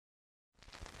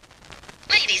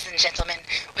and gentlemen,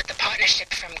 with the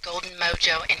partnership from Golden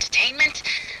Mojo Entertainment,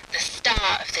 the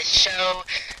star of this show,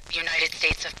 the United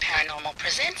States of Paranormal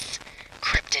presents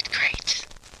Cryptid Crate.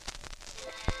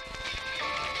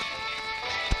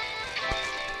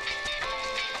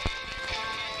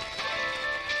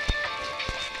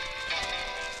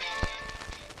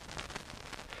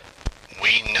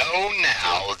 We know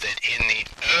now that in the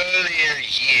earlier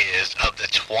years of the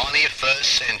 21st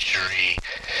century,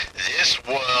 this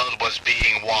world was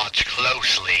being watched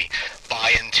closely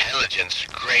by intelligence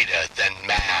greater than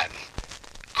man.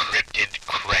 Cryptid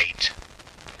Crate.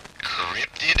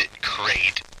 Cryptid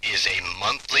Crate is a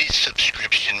monthly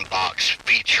subscription box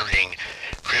featuring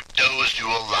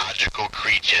cryptozoological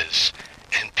creatures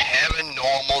and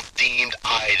paranormal-themed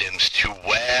items to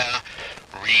wear,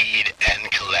 read, and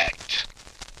collect.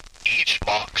 Each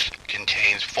box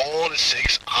contains 4 to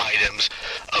 6 items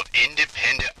of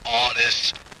independent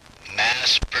artists,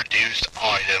 mass-produced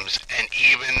items, and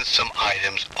even some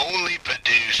items only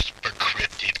produced for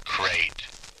Cryptid Crate.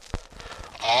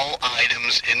 All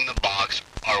items in the box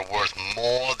are worth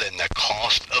more than the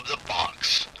cost of the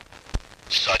box,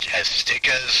 such as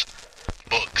stickers,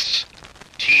 books,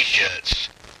 t-shirts,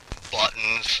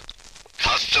 buttons,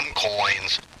 custom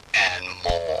coins, and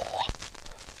more.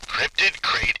 Cryptid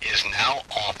Crate is now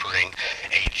offering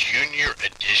a junior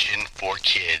edition for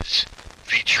kids,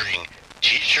 featuring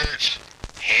t-shirts,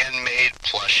 handmade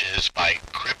plushes by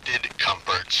Cryptid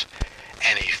Comforts,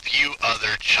 and a few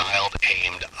other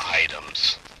child-aimed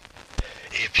items.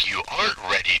 If you aren't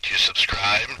ready to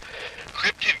subscribe,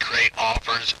 Cryptid Crate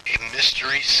offers a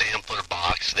mystery sampler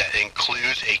box that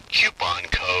includes a coupon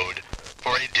code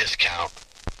for a discount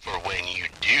for when you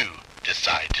do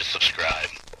decide to subscribe.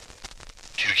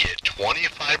 To get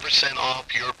 25%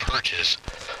 off your purchase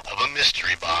of a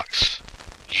mystery box,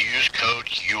 use code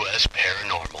US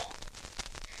Paranormal.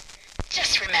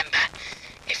 Just remember,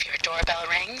 if your doorbell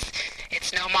rings,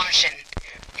 it's no Martian.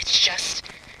 It's just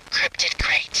Cryptid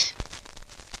Crate.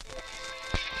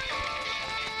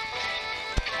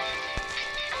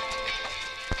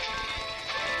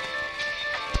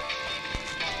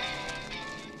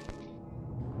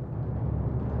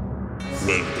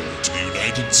 Welcome to the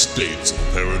United States of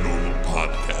Paranormal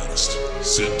Podcast.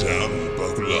 Sit down and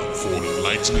buckle up for an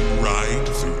enlightening ride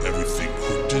through everything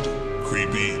cryptid,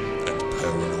 creepy, and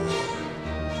paranormal.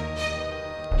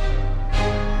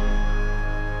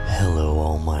 Hello,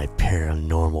 all my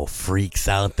paranormal freaks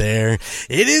out there.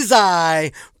 It is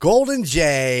I, Golden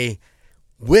J,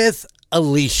 with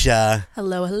Alicia.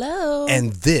 Hello, hello.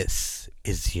 And this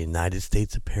is the United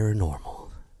States of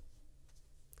Paranormal.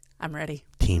 I'm ready.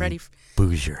 Team ready.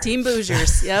 Boozer. Team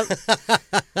Boozers.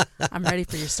 Yep. I'm ready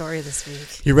for your story this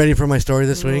week. You ready for my story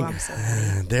this week? I'm so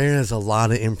ready. There is a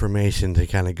lot of information to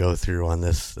kind of go through on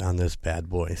this bad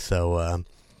boy. So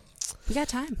We got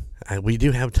time. we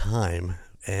do have time,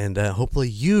 and hopefully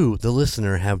you, the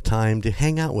listener, have time to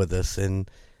hang out with us and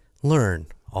learn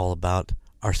all about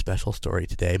our special story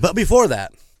today. But before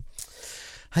that,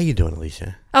 how you doing,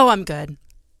 Alicia? Oh, I'm good.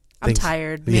 I'm Thanks.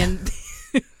 tired, Yeah. man.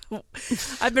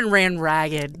 I've been ran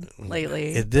ragged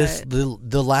lately.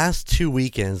 The last 2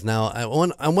 weekends. Now, I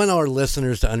want our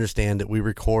listeners to understand that we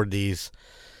record these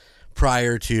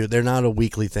prior to. They're not a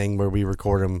weekly thing where we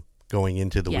record them going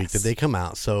into the week Yes. that they come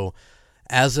out. So,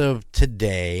 as of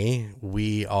today,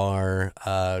 we are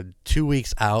 2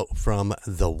 weeks out from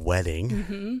the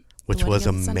wedding, which The was wedding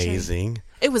of the century. amazing.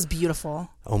 It was beautiful.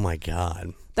 Oh my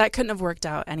God, That couldn't have worked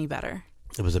out any better.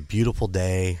 it was a beautiful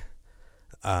day.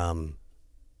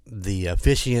 The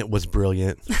officiant was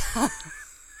brilliant.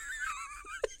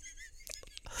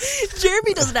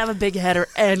 Jeremy doesn't have a big head or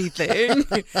anything.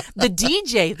 The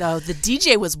DJ, though, the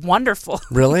DJ was wonderful.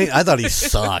 Really? I thought he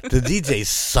sucked. The DJ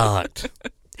sucked.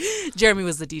 Jeremy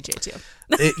was the DJ, too.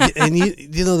 And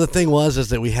you know, the thing is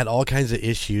that we had all kinds of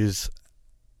issues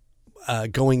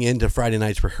going into Friday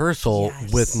night's rehearsal.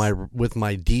 Yes. with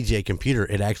my DJ computer.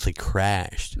 It actually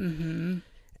crashed. Mm-hmm.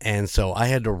 And so I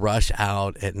had to rush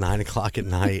out at 9 o'clock at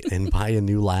night and buy a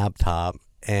new laptop.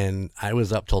 And I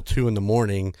was up till 2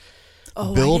 in.the.morning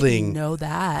Oh, building. I didn't know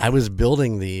that. I was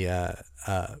building the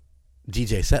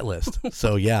DJ set list.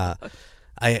 So yeah,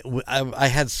 I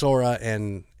had Sora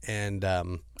and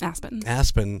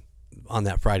Aspen on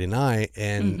that Friday night,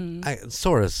 and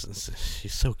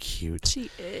she's so cute.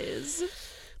 She is.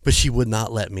 But she would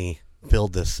not let me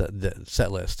build this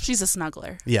set list. She's a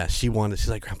snuggler. Yeah, she's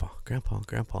like,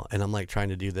 Grandpa. And I'm like trying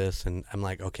to do this, and I'm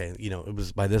like, okay, it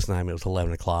was by this time, it was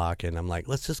 11 o'clock, and I'm like,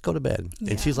 let's just go to bed.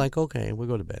 Yeah. And she's like, okay, we'll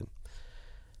go to bed.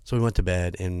 So we went to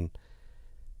bed, and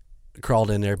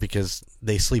crawled in there because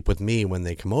they sleep with me when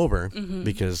they come over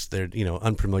because they're,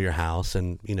 unfamiliar house.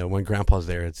 And, when Grandpa's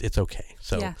there, it's okay.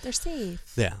 So yeah, they're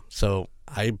safe. yeah. So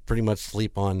I pretty much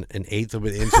sleep on an eighth of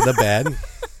it into the bed.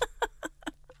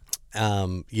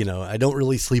 I don't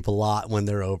really sleep a lot when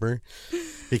they're over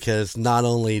because not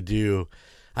only do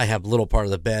I have a little part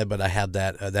of the bed, but I have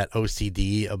that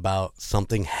OCD about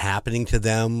something happening to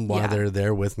them while they're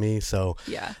there with me. So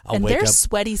yeah, I'll and wake they're up.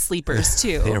 sweaty sleepers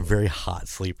too. They are very hot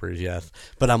sleepers, yes.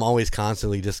 But I'm always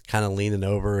constantly just kind of leaning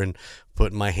over and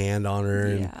putting my hand on her,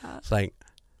 and it's like,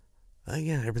 oh,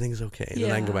 yeah, everything's okay. And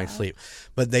then I can go back to sleep.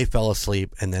 But they fell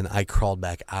asleep, and then I crawled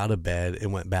back out of bed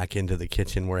and went back into the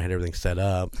kitchen where I had everything set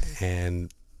up,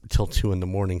 and till 2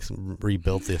 a.m.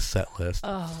 rebuilt this set list.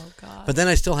 Oh God! But then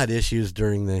I still had issues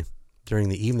during the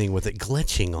evening with it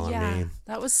glitching on me.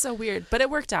 That was so weird, but it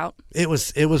worked out. It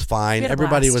was fine.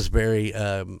 Everybody blast. was very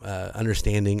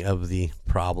understanding of the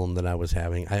problem that I was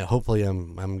having. Hopefully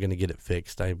I'm going to get it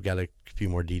fixed. I've got a few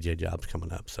more DJ jobs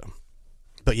coming up. So,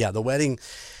 but yeah, the wedding,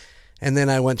 and then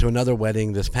I went to another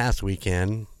wedding this past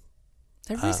weekend.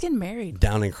 Everybody's getting married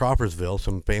down in Crawfordsville.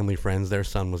 Some family friends, their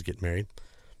son was getting married.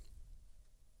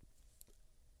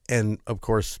 And, of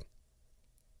course,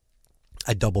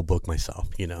 I double book myself,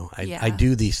 I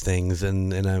do these things,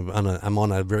 and I'm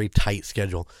on a very tight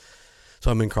schedule.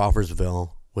 So I'm in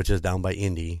Crawfordsville, which is down by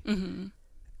Indy. Mm-hmm.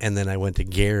 And then I went to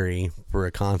Gary for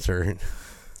a concert.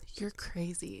 You're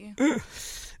crazy.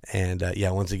 And,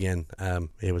 once again,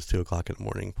 it was 2 o'clock in the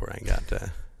morning before I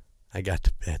got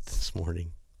to bed this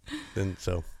morning. And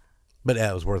so, but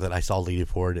it was worth it. I saw Lady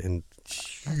Ford, and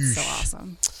that's so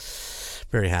awesome.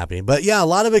 Very happy. But yeah, a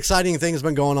lot of exciting things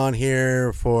been going on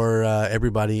here for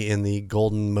everybody in the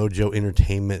Golden Mojo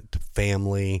Entertainment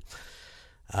family.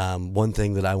 One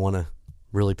thing that I want to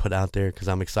really put out there, because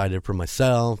I'm excited for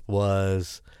myself,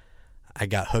 was I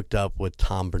got hooked up with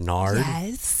Tom Bernard.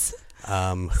 Yes.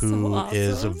 Who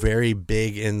is very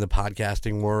big in the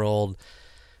podcasting world.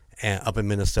 And up in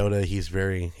Minnesota, he's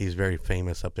very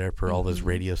famous up there for all of his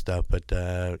radio stuff. But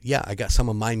I got some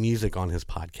of my music on his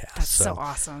podcast. That's so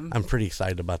awesome. I'm pretty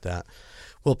excited about that.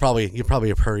 You probably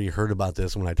have heard about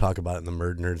this when I talk about it in the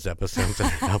Murd Nerds episodes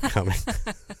that are upcoming,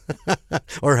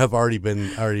 or have already been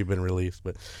released.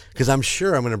 But because I'm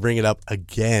sure I'm going to bring it up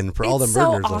again for all the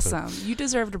Murd Nerds. So awesome! Listening. You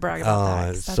deserve to brag about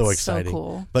that. It's so exciting. So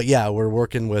cool. But yeah, we're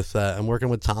working with I'm working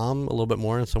with Tom a little bit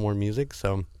more and some more music,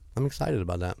 so I'm excited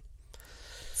about that.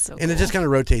 So and it just kind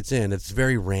of rotates in. It's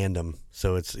very random.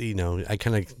 So it's, I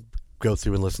kind of go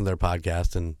through and listen to their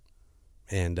podcast,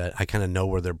 and I kind of know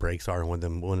where their breaks are and when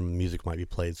the music might be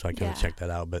played. So I kind of check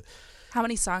that out. But how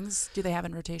many songs do they have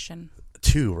in rotation?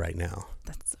 2 right now.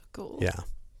 That's so cool. Yeah.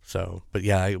 So, but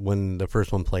yeah, when the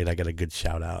first one played, I got a good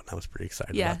shout out. I was pretty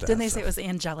excited about that. Didn't they say it was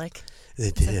angelic?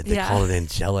 They did. They called it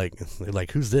angelic. They're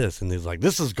like, who's this? And he's like,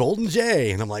 this is Golden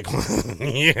Jay. And I'm like,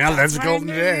 yeah, that's Golden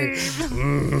Jay.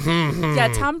 Mm-hmm. Yeah,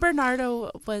 Tom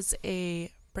Bernardo was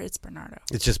it's Bernardo.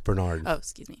 It's just Bernard. Oh,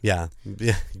 excuse me. Yeah.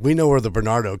 We know where the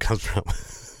Bernardo comes from.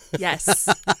 Yes.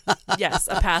 Yes,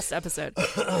 a past episode.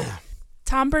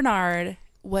 Tom Bernard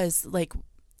was like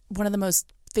one of the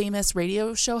most famous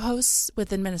radio show hosts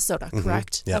within Minnesota,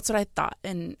 correct? Mm-hmm. Yep. That's what I thought.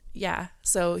 And yeah,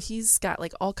 so he's got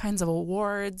like all kinds of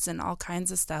awards and all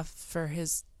kinds of stuff for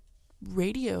his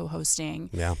radio hosting.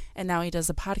 Yeah. And now he does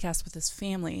a podcast with his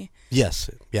family. Yes.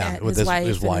 Yeah. And with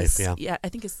his wife. Yeah. Yeah. I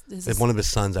think it's one of his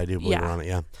sons, I do believe, are on it.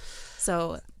 Yeah.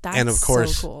 So that's and of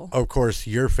course, so cool. Of course,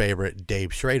 your favorite,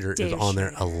 Dave Schrader, is on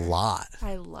there a lot.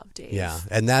 I love Dave. Yeah.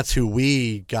 And that's who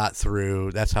we got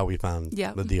through. That's how we found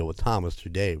the deal with Tom, was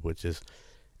through Dave, which is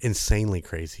insanely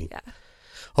crazy. Yeah.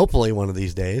 Hopefully one of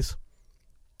these days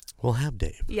we'll have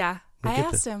Dave. Yeah. I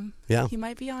asked him. Yeah. He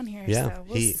might be on here. Yeah. So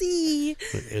we'll see.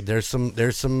 There's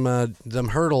some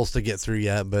hurdles to get through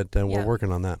yet, but we're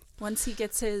working on that. Once he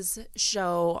gets his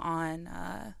show on,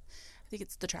 I think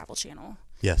it's the Travel Channel.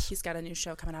 Yes. He's got a new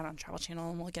show coming out on Travel Channel,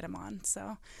 and we'll get him on.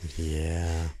 So.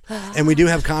 Yeah. And we do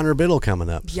have Connor Biddle coming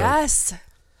up. So. Yes.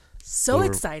 So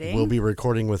exciting. We'll be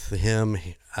recording with him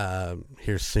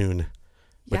here soon.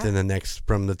 Within the next,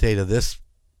 from the date of this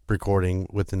recording,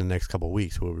 within the next couple of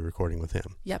weeks, we'll be recording with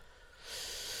him. Yep.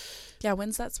 Yeah,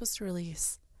 when's that supposed to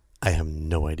release? I have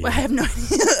no idea. I have no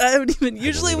idea. I don't even.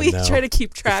 Usually we try to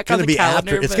keep track on the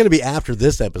calendar. It's going to be after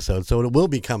this episode, so it will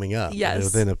be coming up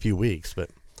within a few weeks. But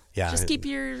yeah, just keep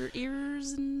your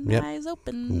ears and eyes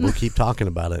open. We'll keep talking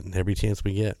about it every chance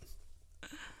we get.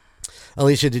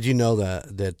 Alicia, did you know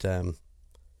that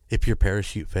if your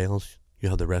parachute fails, you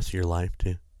have the rest of your life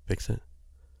to fix it?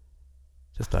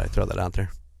 Just thought I'd throw that out there.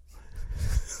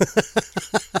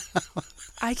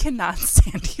 I cannot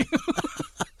stand you.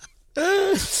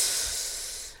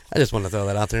 I just want to throw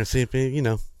that out there and see if you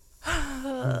know.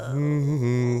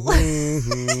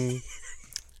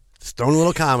 Just throwing a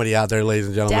little comedy out there, ladies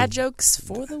and gentlemen. Dad jokes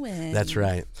for the win. That's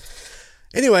right.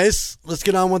 Anyways, let's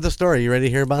get on with the story. You ready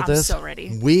to hear about this? I'm so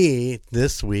ready. We,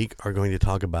 this week, are going to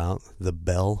talk about the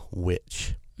Bell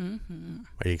Witch. Mm-hmm.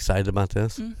 Are you excited about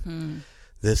this? Mm-hmm.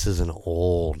 This is an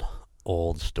old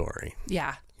story.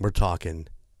 Yeah. We're talking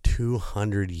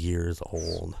 200 years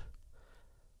old.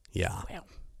 Yeah. Wow.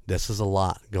 This is a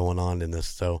lot going on in this.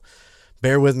 So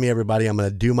bear with me, everybody. I'm going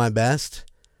to do my best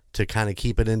to kind of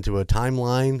keep it into a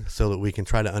timeline so that we can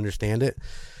try to understand it.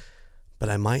 But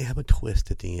I might have a twist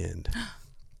at the end.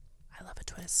 I love a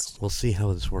twist. We'll see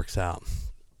how this works out.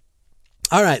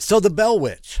 All right, so the Bell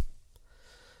Witch.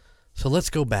 So let's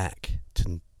go back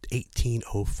to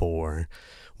 1804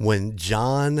 when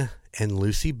John and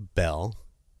Lucy Bell,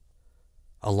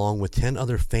 along with 10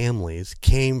 other families,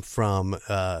 came from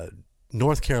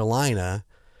North Carolina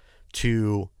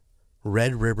to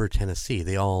Red River, Tennessee.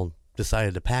 They all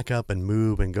decided to pack up and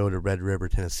move and go to Red River,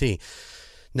 Tennessee.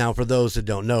 Now, for those that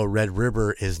don't know, Red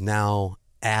River is now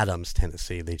Adams,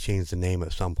 Tennessee. They changed the name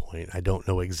at some point. I don't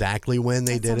know exactly when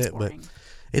they did it, boring. but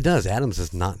it does. Adams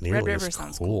is not nearly Red River as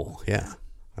sounds cool. Yeah.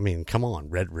 I mean, come on,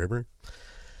 Red River.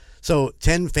 So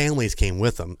 10 families came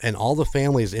with them, and all the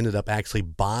families ended up actually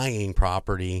buying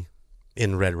property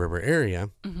in Red River area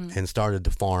and started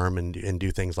to farm and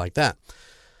do things like that.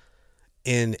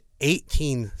 In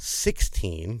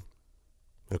 1816,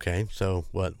 okay, so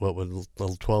what was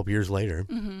 12 years later,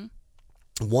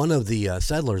 one of the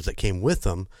settlers that came with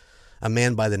them, a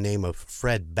man by the name of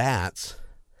Fred Batts,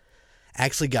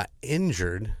 actually got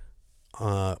injured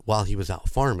while he was out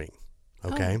farming,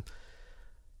 okay? Oh.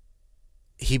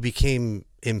 He became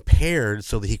impaired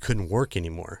so that he couldn't work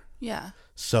anymore. Yeah.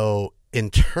 So, in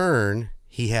turn,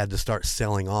 he had to start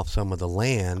selling off some of the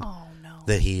land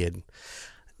that he had.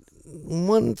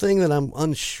 One thing that I'm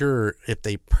unsure if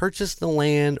they purchased the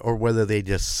land or whether they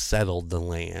just settled the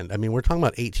land. I mean, we're talking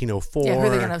about 1804.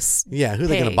 Yeah, who are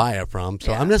they going to buy it from?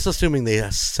 So I'm just assuming they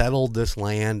settled this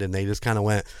land and they just kind of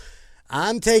went,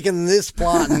 I'm taking this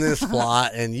plot and this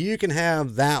plot, and you can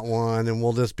have that one, and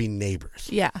we'll just be neighbors.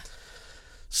 Yeah.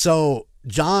 So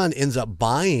John ends up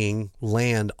buying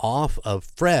land off of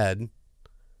Fred,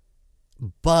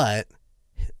 but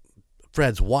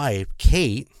Fred's wife,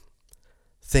 Kate,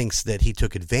 thinks that he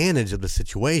took advantage of the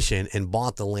situation and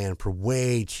bought the land for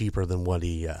way cheaper than what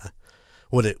they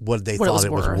thought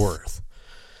it was worth.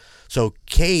 So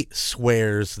Kate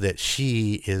swears that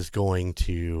she is going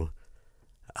to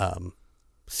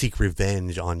seek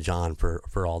revenge on John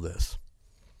for all this.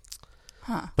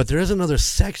 Huh. But there is another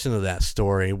section of that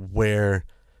story where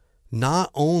not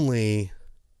only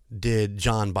did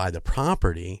John buy the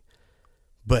property,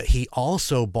 but he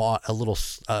also bought a little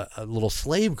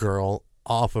slave girl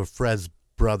off of Fred's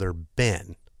brother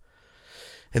Ben.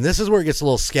 And this is where it gets a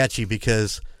little sketchy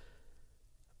because,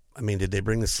 I mean, did they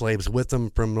bring the slaves with them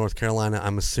from North Carolina?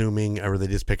 I'm assuming, or did they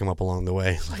just pick them up along the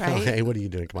way? Like, right. Okay, what are you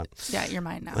doing? Come on. Yeah, you're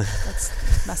mine now.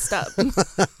 That's messed up.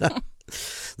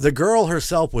 The girl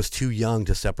herself was too young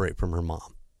to separate from her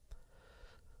mom.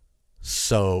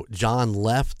 So John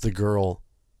left the girl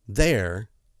there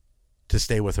to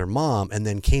stay with her mom and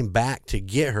then came back to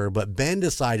get her. But Ben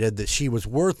decided that she was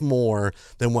worth more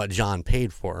than what John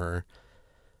paid for her.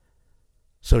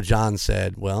 So John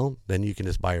said, well, then you can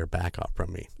just buy her back off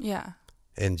from me. Yeah.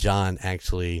 And John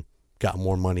actually got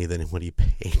more money than what he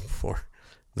paid for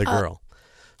the girl.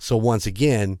 So once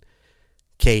again,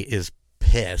 Kate is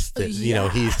pissed that,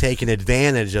 he's taking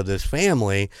advantage of this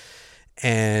family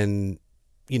and,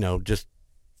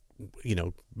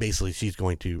 basically she's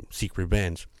going to seek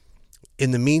revenge.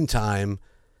 In the meantime,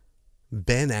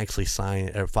 Ben actually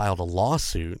filed a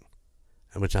lawsuit,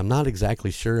 which I'm not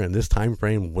exactly sure in this time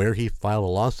frame where he filed a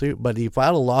lawsuit, but he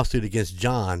filed a lawsuit against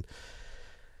John,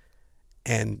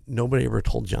 and nobody ever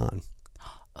told John.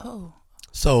 Oh.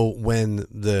 So when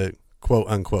the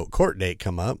quote-unquote court date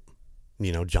come up,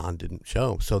 John didn't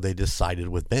show, so they just sided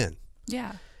with Ben.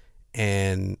 Yeah.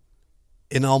 And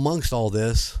amongst all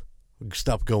this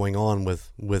stuff going on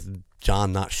with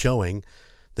John not showing,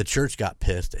 the church got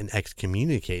pissed and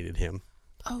excommunicated him.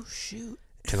 Oh, shoot.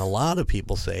 And a lot of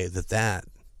people say that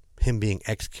him being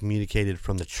excommunicated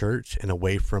from the church and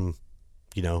away from,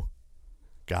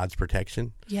 God's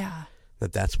protection. Yeah.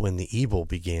 That's when the evil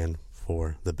began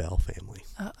for the Bell family.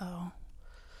 Uh-oh.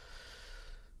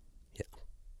 Yeah.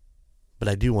 But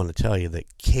I do want to tell you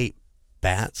that Kate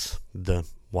Batts, the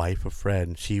wife of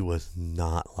Fred, she was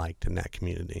not liked in that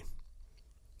community.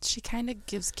 She kind of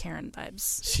gives Karen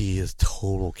vibes. She is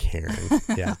total Karen.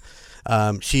 Yeah.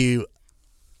 She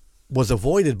was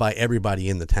avoided by everybody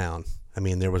in the town. I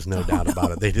mean, there was no doubt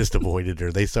about it. They just avoided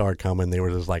her. They saw her coming. They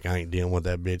were just like, I ain't dealing with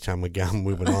that bitch. I'm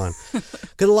moving on.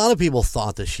 Because a lot of people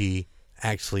thought that she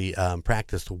actually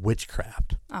practiced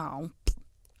witchcraft. Oh.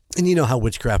 And you know how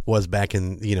witchcraft was back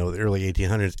in, the early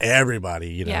 1800s.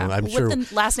 Everybody, I'm sure. With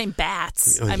the last name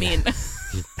Bats. Oh, I mean.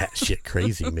 Bat shit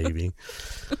crazy, maybe.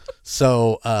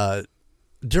 So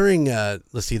during,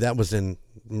 let's see, that was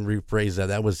rephrase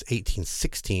that was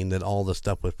 1816 that all the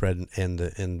stuff with Fred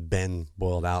and Ben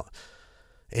boiled out.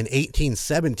 In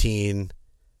 1817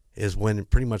 is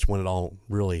pretty much when it all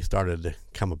really started to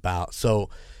come about. So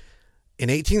in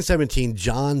 1817,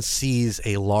 John sees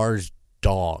a large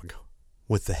dog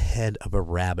with the head of a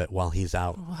rabbit while he's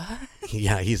out. What?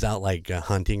 Yeah, he's out like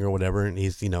hunting or whatever, and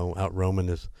he's, out roaming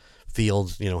his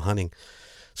fields, hunting.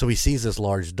 So he sees this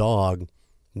large dog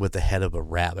with the head of a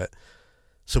rabbit.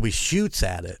 So he shoots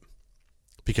at it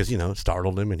because, it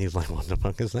startled him, and he's like, what the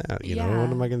fuck is that? What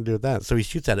am I going to do with that? So he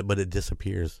shoots at it, but it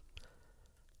disappears.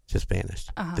 Just vanished.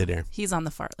 Dead-air. He's on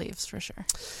the fart leaves for sure.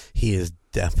 He is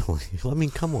definitely, I mean,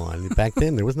 come on. Back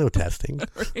then, there was no testing.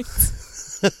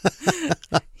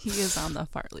 He is on the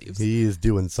fart leaves. He is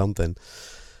doing something.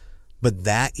 But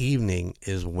that evening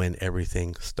is when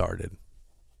everything started.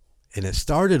 And it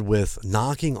started with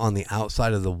knocking on the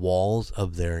outside of the walls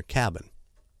of their cabin.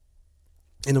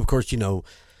 And of course, the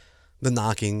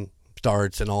knocking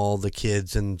starts and all the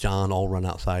kids and John all run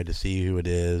outside to see who it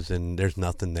is, and there's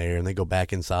nothing there, and they go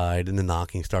back inside and the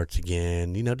knocking starts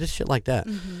again, just shit like that.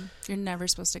 Mm-hmm. You're never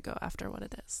supposed to go after what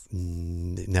it is.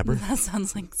 Never? That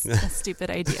sounds like a stupid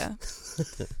idea.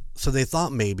 So they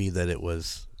thought maybe that it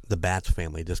was the Bats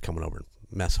family just coming over and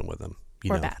messing with them.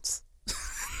 Or bats.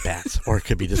 Bats. Or it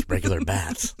could be just regular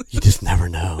bats. You just never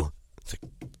know. It's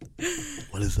like,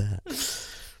 what is that?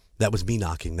 That was me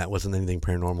knocking. That wasn't anything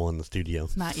paranormal in the studio.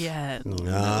 Not yet.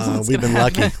 We've been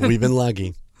lucky. We've been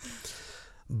lucky.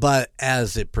 But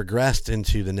as it progressed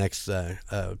into the next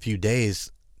few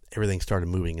days, everything started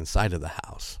moving inside of the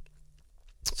house.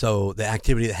 So the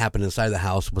activity that happened inside the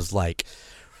house was like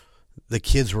the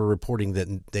kids were reporting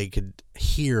that they could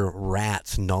hear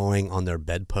rats gnawing on their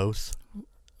bedposts.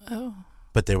 Oh.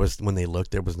 But when they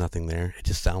looked, there was nothing there. It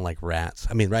just sounded like rats.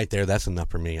 I mean, right there, that's enough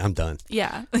for me. I'm done.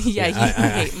 Yeah. You hate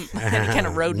any kind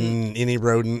of rodent. Any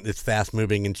rodent that's fast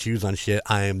moving and chews on shit,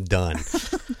 I am done.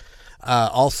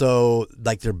 Also,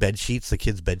 like their bed sheets, the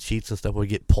kids' bed sheets and stuff would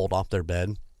get pulled off their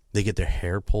bed. They get their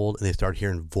hair pulled and they start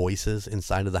hearing voices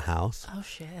inside of the house. Oh,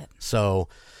 shit. So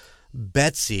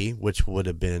Betsy, which would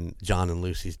have been John and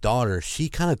Lucy's daughter, she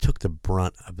kind of took the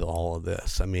brunt of all of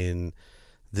this. I mean,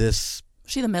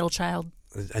 she the middle child.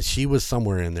 She was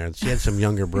somewhere in there. She had some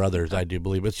younger brothers, I do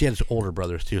believe, but she had older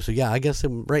brothers too. So yeah, I guess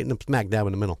right in the smack dab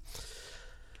in the middle.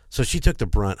 So she took the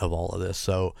brunt of all of this.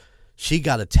 So she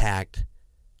got attacked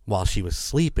while she was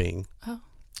sleeping. Oh.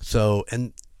 So,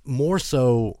 and more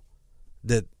so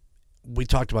that we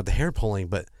talked about the hair pulling,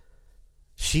 but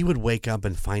she would wake up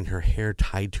and find her hair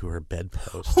tied to her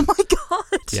bedpost. Oh my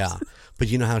God. Yeah. But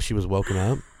you know how she was woken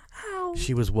up? How?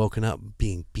 She was woken up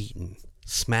being beaten,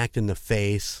 smacked in the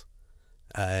face.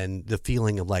 And the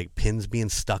feeling of like pins being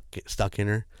stuck in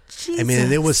her. Jesus. I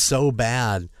mean, it was so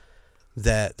bad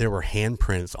that there were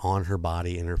handprints on her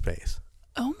body and her face.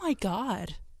 Oh my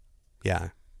God.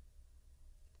 Yeah.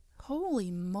 Holy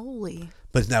moly.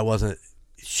 But that wasn't,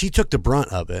 she took the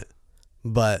brunt of it,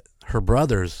 but her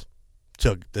brothers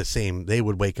took the same, they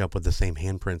would wake up with the same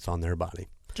handprints on their body.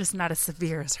 Just not as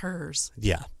severe as hers.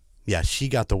 Yeah. Yeah, she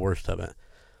got the worst of it.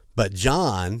 But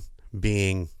John,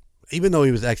 even though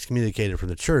he was excommunicated from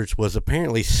the church, was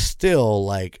apparently still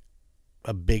like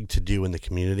a big to-do in the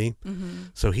community. Mm-hmm.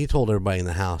 So he told everybody in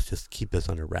the house, just keep this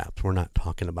under wraps. We're not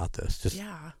talking about this.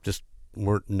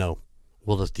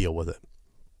 We'll just deal with it.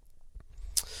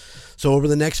 So over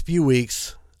the next few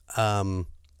weeks, a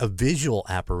visual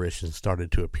apparition started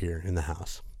to appear in the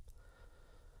house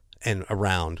and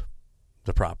around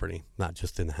the property, not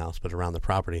just in the house, but around the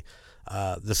property.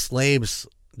 The slaves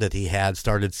that he had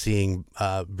started seeing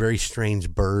very strange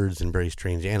birds and very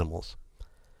strange animals.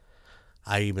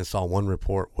 I even saw one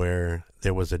report where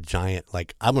there was a giant,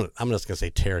 like I'm just gonna say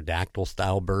pterodactyl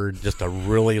style bird, just a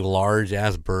really large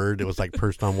ass bird. It was like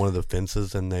perched on one of the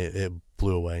fences, and it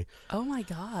blew away. Oh my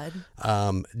God!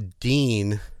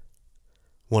 Dean,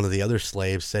 one of the other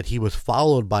slaves, said he was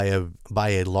followed by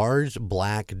a large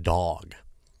black dog.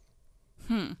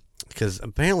 Because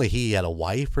apparently he had a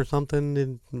wife or something,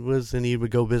 and he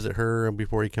would go visit her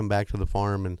before he come back to the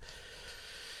farm. And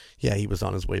yeah, he was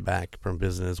on his way back from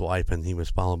visiting his wife, and he was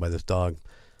followed by this dog.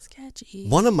 Sketchy.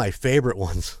 One of my favorite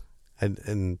ones,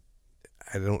 and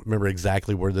I don't remember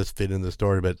exactly where this fit in the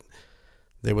story, but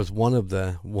there was one of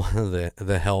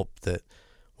the help that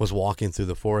was walking through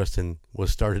the forest and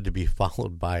was started to be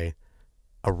followed by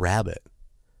a rabbit.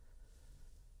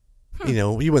 You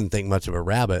know, you wouldn't think much of a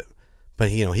rabbit,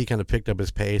 but you know, he kind of picked up his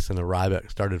pace, and the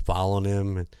rabbit started following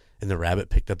him, and the rabbit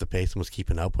picked up the pace and was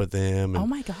keeping up with him. And oh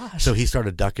my gosh! so he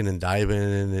started ducking and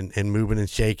diving and moving and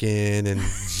shaking and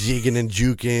jigging and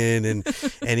juking,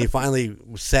 and he finally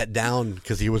sat down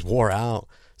because he was wore out.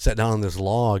 Sat down on this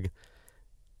log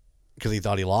because he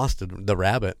thought he lost the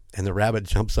rabbit, and the rabbit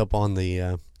jumps up on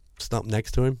the stump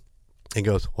next to him and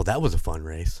goes, "Well, that was a fun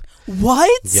race."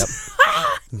 What? Yep.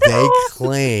 No! They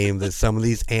claim that some of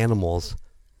these animals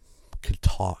could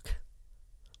talk.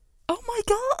 Oh my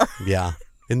god! Yeah.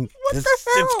 And What it's,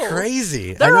 the hell? it's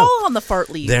crazy. They're I know. all on the fart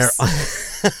leaves. They're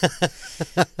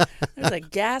There's a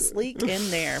gas leak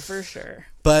in there for sure.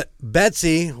 But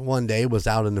Betsy one day was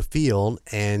out in the field,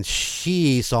 and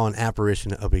she saw an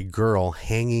apparition of a girl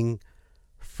hanging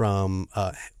from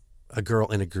a girl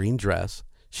in a green dress.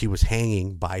 She was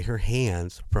hanging by her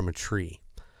hands from a tree.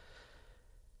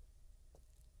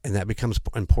 And that becomes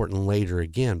important later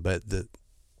again, but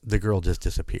the girl just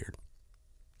disappeared.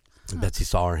 Huh. Betsy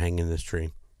saw her hanging in this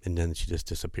tree, and then she just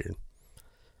disappeared.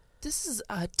 This is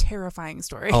a terrifying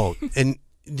story. Oh, and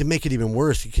to make it even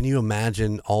worse, can you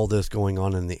imagine all this going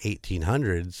on in the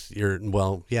 1800s?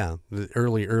 The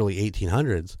early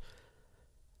 1800s.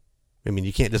 I mean,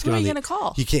 you can't just Who get are on you the... going to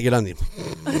call? You can't get on the...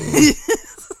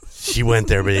 She went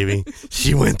there, baby.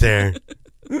 She went there.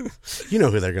 You know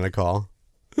who they're going to call.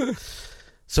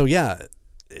 So, yeah,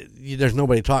 there's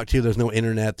nobody to talk to. There's no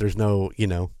internet. There's no, you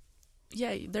know...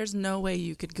 Yeah, there's no way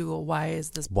you could Google why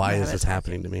is this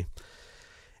happening to me?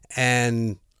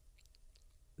 And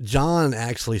John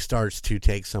actually starts to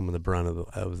take some of the brunt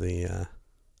of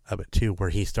it too, where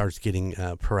he starts getting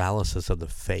paralysis of the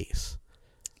face.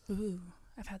 Ooh,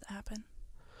 I've had that happen.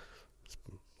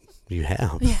 You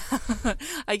have? Yeah,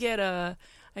 I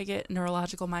get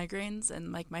neurological migraines,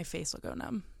 and like my face will go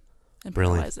numb and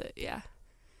paralyze it. Yeah,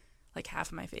 like half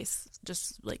of my face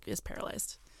just like is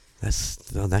paralyzed.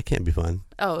 That can't be fun.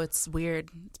 Oh, it's weird.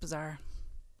 It's bizarre.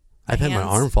 I've had my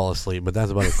arm fall asleep, but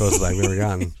that's about as close as I've ever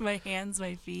gotten. My hands,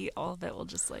 my feet, all of it will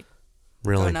just like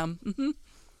really go numb.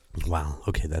 Mm-hmm. Wow.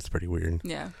 Okay, that's pretty weird.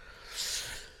 Yeah.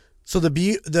 So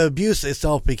the abuse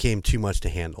itself became too much to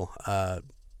handle.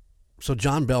 So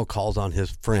John Bell calls on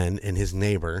his friend and his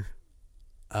neighbor,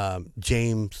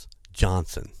 James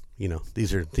Johnson. You know,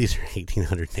 these are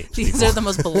 1800 names. These are the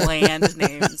most bland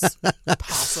names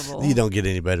possible. You don't get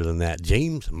any better than that.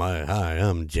 James, hi,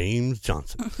 I'm James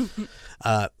Johnson.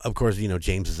 Of course, you know,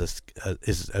 James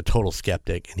is a total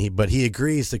skeptic, but he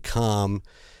agrees to come,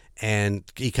 and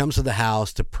he comes to the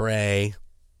house to pray,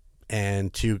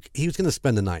 and he was going to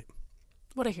spend the night.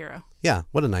 What a hero. Yeah,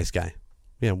 what a nice guy.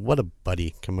 Yeah, what a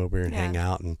buddy. Come over and hang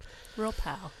out. And real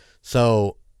pal.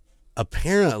 So,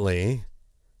 apparently,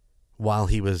 while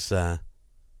he was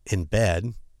in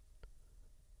bed,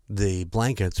 the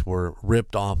blankets were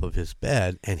ripped off of his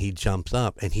bed, and he jumps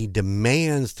up and he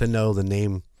demands to know the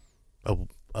name of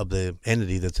the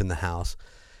entity that's in the house.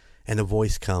 And a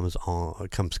voice comes on.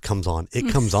 It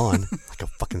comes on like a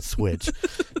fucking switch.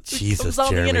 Jesus, comes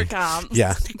on Jeremy. The intercom.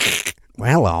 Yeah.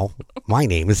 Well, hello. My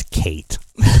name is Kate.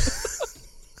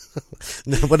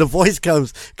 No, but a voice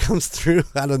comes through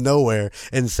out of nowhere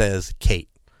and says, Kate.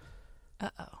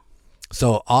 Uh-oh.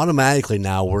 So automatically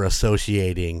now we're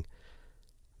associating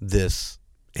this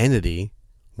entity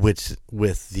with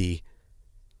the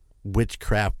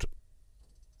witchcraft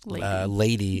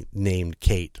lady named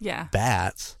Kate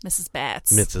Batts.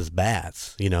 Mrs.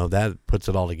 Batts. You know, that puts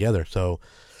it all together. So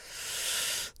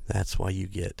that's why you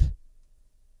get...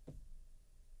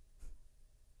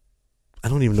 I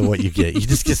don't even know what you get. You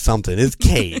just get something. It's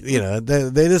Kate. You know,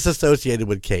 they just associated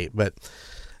with Kate. But...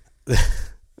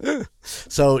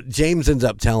 So James ends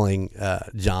up telling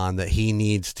John that he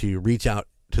needs to reach out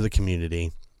to the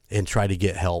community and try to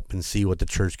get help and see what the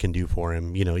church can do for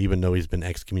him. You know, even though he's been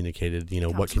excommunicated, you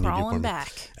know, what can you do for him?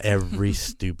 Back. Every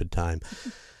stupid time.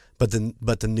 But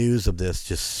the news of this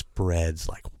just spreads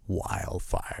like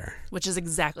wildfire. Which is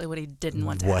exactly what he didn't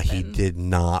want to happen. What he did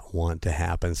not want to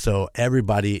happen. So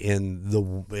everybody in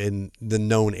the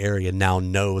known area now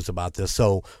knows about this.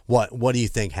 So what do you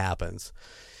think happens?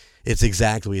 It's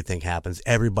exactly what you think happens.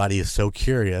 Everybody is so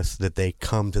curious that they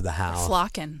come to the house. They're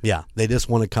flocking. Yeah. They just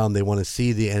want to come. They want to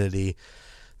see the entity.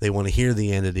 They want to hear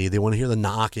the entity. They want to hear the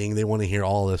knocking. They want to hear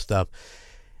all this stuff.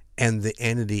 And the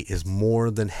entity is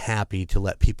more than happy to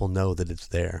let people know that it's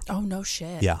there. Oh, no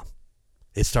shit. Yeah.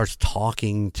 It starts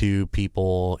talking to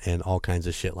people and all kinds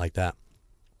of shit like that.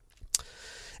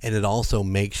 And it also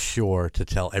makes sure to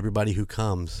tell everybody who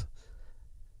comes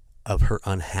of her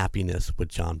unhappiness with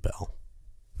John Bell.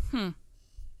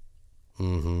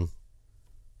 Mm-hmm.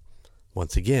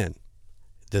 Once again,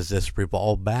 does this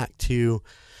revolve back to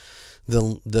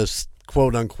the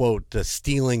quote unquote the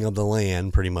stealing of the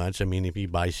land? Pretty much. I mean, if you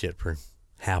buy shit for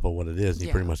half of what it is, you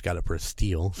pretty much got it for a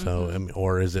steal. So, I mean,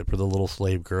 or is it for the little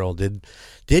slave girl? Did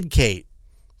Kate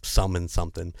summon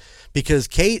something? Because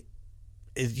Kate,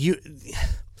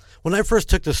 when I first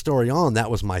took the story on,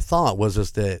 that was my thought, was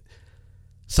just that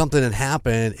something had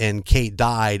happened and Kate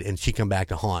died and she come back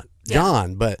to haunt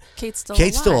John, but Kate's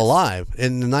still alive.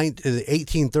 In the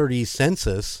 1830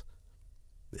 census,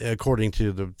 according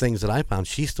to the things that I found,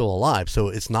 she's still alive. So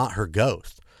it's not her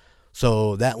ghost.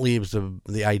 So that leaves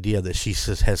the idea that she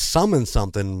has summoned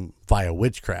something via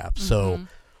witchcraft. So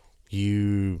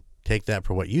you take that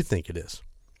for what you think it is.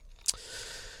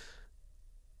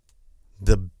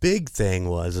 The big thing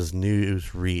was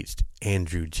news reached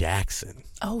Andrew Jackson.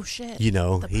 Oh shit! You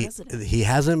know, he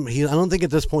hasn't. I don't think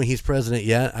at this point he's president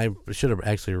yet. I should have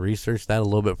actually researched that a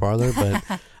little bit farther, but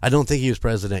I don't think he was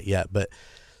president yet. But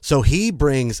so he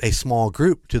brings a small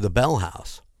group to the Bell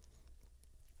House.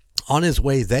 On his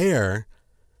way there,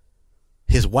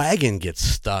 his wagon gets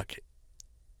stuck,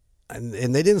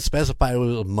 and they didn't specify it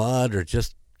was mud or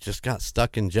just got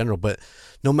stuck in general. But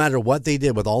no matter what they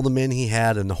did with all the men he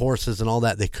had and the horses and all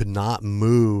that, they could not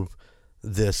move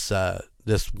this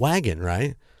wagon,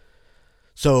 right?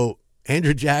 So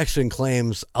Andrew Jackson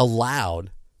claims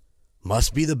aloud,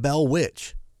 must be the Bell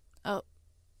Witch. Oh.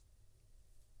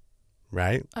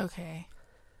 Right? Okay.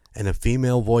 And a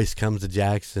female voice comes to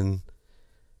Jackson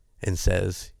and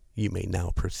says, "You may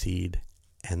now proceed."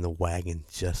 And the wagon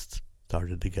just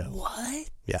started to go. What?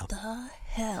 Yeah. The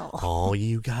hell? All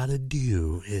you gotta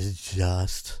do is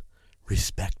just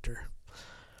respect her.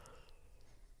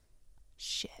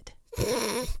 Shit.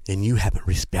 And you haven't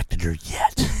respected her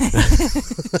yet.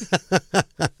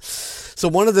 So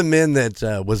one of the men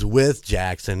that was with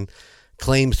Jackson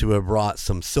claims to have brought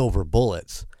some silver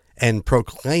bullets and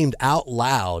proclaimed out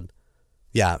loud,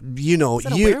 yeah, you know,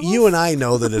 you and I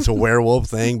know that it's a werewolf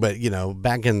thing, but, you know,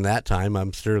 back in that time,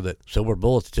 I'm sure that silver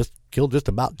bullets just killed just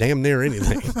about damn near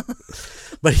anything.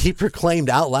 But he proclaimed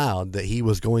out loud that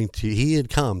he had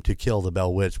come to kill the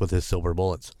Bell Witch with his silver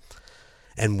bullets.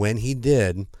 And when he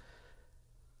did,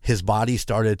 his body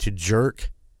started to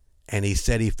jerk, and he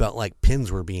said he felt like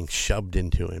pins were being shoved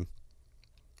into him.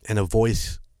 And a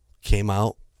voice came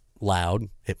out loud.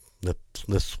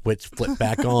 The switch flipped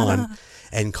back on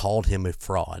and called him a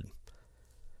fraud.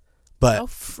 But a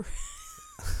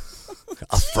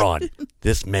fraud.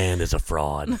 This man is a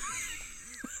fraud.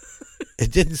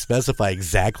 It didn't specify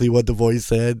exactly what the voice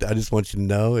said. I just want you to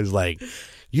know. It's like,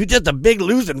 you just a big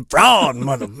losing fraud,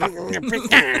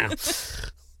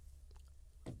 motherfucker.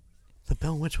 The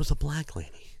Bell Witch was a black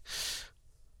lady.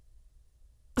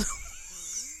 What?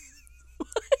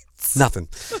 Nothing.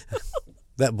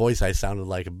 That voice I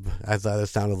thought it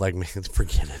sounded like, man,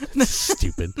 forget it. It's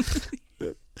stupid.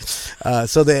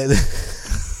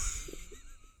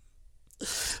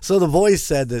 So the voice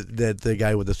said that the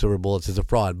guy with the silver bullets is a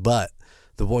fraud, but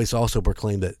the voice also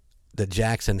proclaimed that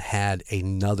Jackson had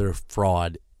another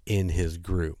fraud in his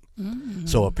group. Mm-hmm.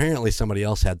 So apparently somebody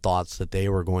else had thoughts that they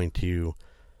were going to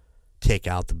take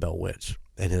out the Bell Witch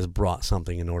and has brought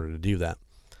something in order to do that.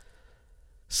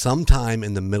 Sometime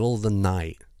in the middle of the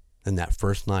night, in that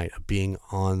first night of being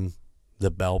on the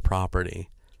Bell property,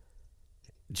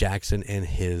 Jackson and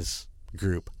his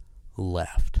group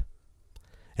left.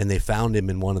 And they found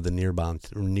him in one of the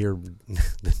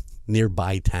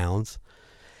nearby towns.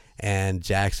 And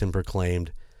Jackson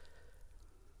proclaimed,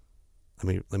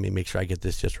 let me make sure I get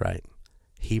this just right.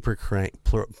 He proclaimed.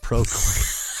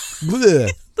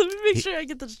 Let me make sure I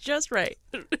get this just right.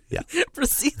 Yeah.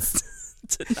 Proceeds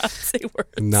to not say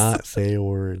words. Not say a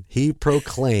word. He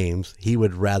proclaims he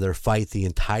would rather fight the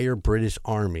entire British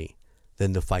Army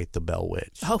than to fight the Bell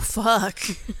Witch. Oh, fuck.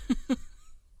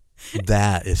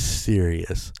 That is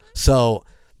serious. So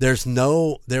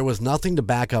there was nothing to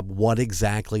back up what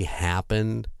exactly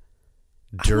happened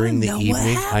during the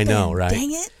evening. I know, right?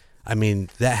 Dang it. I mean,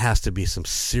 that has to be some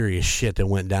serious shit that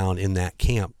went down in that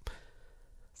camp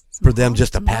for them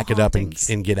just to pack it up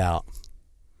and get out.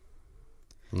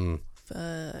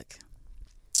 Fuck.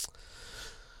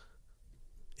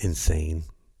 Insane.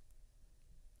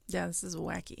 Yeah, this is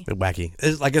wacky.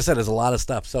 Like I said, there's a lot of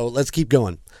stuff. So let's keep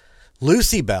going.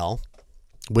 Lucy Bell,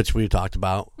 which we talked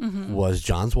about, was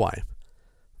John's wife.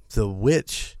 The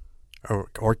witch,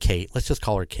 or Kate, let's just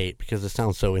call her Kate because it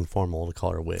sounds so informal to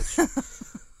call her witch.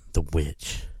 The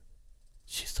witch.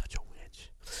 She's such a witch.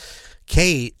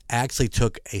 Kate actually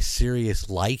took a serious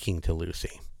liking to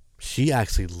Lucy. She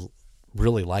actually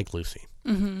really liked Lucy.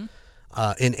 Mm-hmm.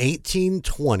 In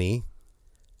 1820,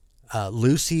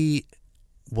 Lucy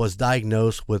was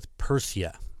diagnosed with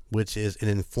Persia, which is an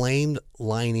inflamed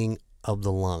lining of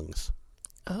the lungs.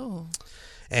 Oh.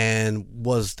 And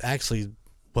wasn't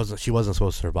supposed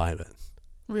to survive it.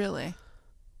 Really?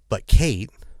 But Kate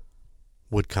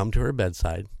would come to her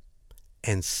bedside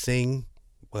and sing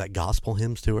like gospel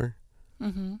hymns to her,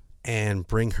 and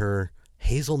bring her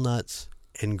hazelnuts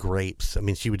and grapes. I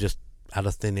mean, she would just, out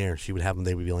of thin air, she would have them.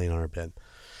 They would be laying on her bed.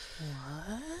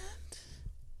 What?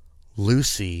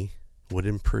 Lucy would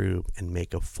improve and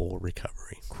make a full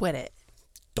recovery. Quit it.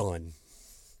 Done.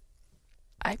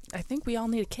 I think we all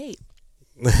need a Kate.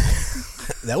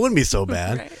 That wouldn't be so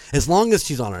bad. Right. As long as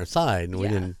she's on our side and we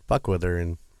Yeah. didn't fuck with her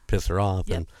and piss her off.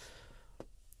 Yep. And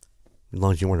as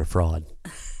long as you weren't a fraud.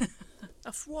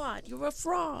 A fraud. You're a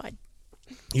fraud.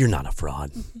 You're not a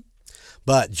fraud.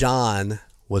 But John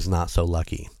was not so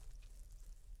lucky.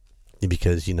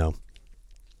 Because,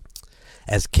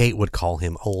 as Kate would call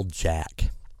him, Old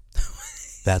Jack.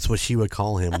 That's what she would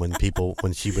call him when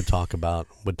she would talk about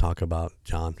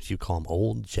John. She would call him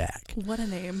Old Jack. What a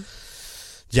name.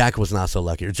 Jack was not so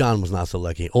lucky, or John was not so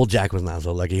lucky. Old Jack was not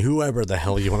so lucky. Whoever the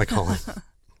hell you want to call him.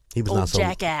 He was Old not so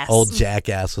jackass. Old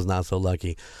jackass was not so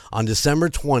lucky. On December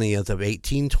 20th of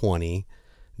 1820,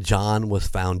 John was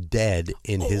found dead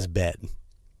in his bed.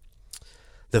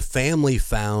 The family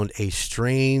found a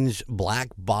strange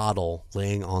black bottle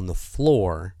laying on the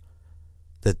floor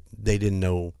that they didn't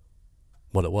know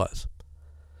what it was.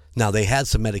 Now, they had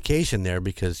some medication there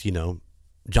because,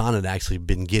 John had actually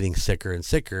been getting sicker and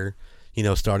sicker,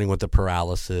 starting with the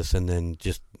paralysis and then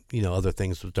just, other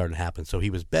things started to happen. So he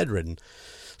was bedridden.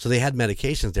 So they had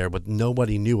medications there, but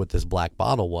nobody knew what this black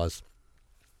bottle was.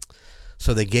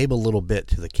 So they gave a little bit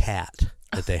to the cat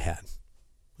that they had.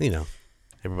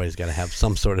 Everybody's got to have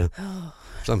some sort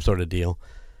of deal.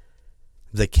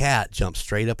 The cat jumped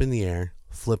straight up in the air,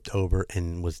 flipped over,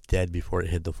 and was dead before it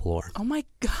hit the floor. Oh my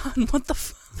God, what the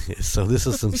fuck? So this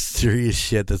is some serious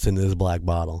shit that's in this black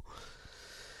bottle.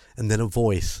 And then a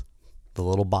voice, the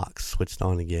little box switched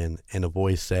on again, and a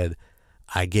voice said,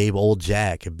 "I gave old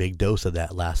Jack a big dose of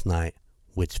that last night,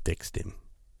 which fixed him."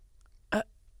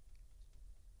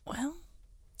 Well.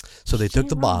 So they took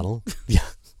the wrong. bottle. Yeah,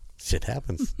 shit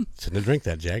happens. Shouldn't have drank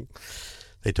that, Jack.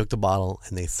 They took the bottle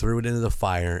and they threw it into the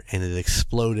fire, and it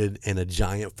exploded, and a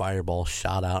giant fireball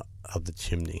shot out of the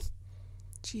chimney.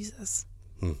 Jesus.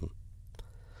 Mm-hmm.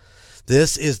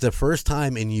 This is the first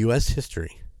time in U.S.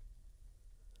 history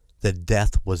that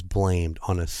death was blamed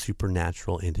on a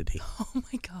supernatural entity. Oh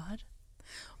my God.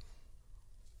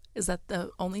 Is that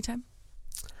the only time?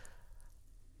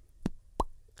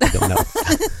 I don't know.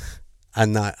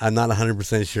 I'm not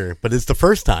 100% sure, but it's the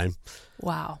first time.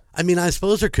 Wow. I mean, I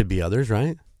suppose there could be others,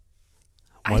 right?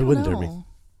 Why wouldn't there be?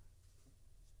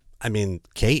 I mean,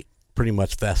 Kate pretty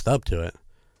much fessed up to it.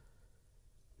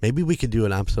 Maybe we could do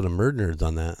an episode of Murder Nerds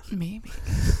on that. Maybe.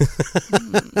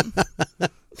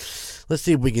 Let's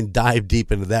see if we can dive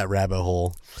deep into that rabbit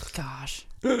hole. Gosh.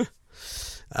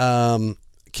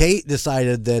 Kate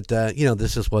decided that,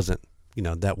 this just wasn't,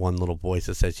 that one little voice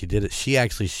that said she did it. She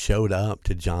actually showed up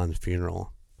to John's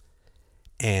funeral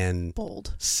and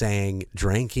Bold. sang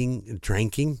drinking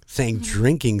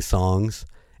songs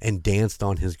and danced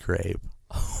on his grave.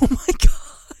 Oh my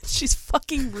God. She's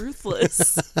fucking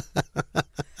ruthless.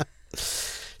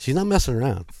 She's not messing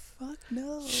around. Fuck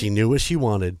no. She knew what she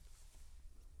wanted.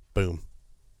 Boom.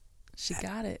 She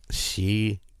got it.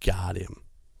 She got him.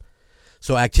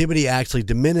 So activity actually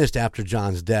diminished after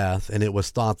John's death, and it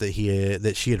was thought that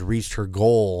she had reached her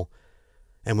goal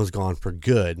and was gone for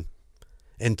good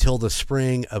until the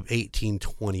spring of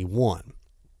 1821.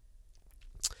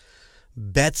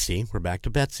 Betsy, we're back to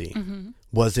Betsy,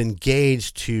 was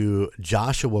engaged to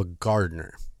Joshua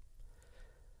Gardner.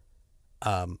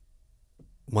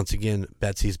 Once again,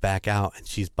 Betsy's back out, and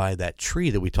she's by that tree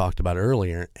that we talked about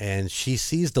earlier, and she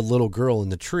sees the little girl in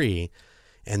the tree,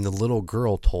 and the little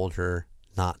girl told her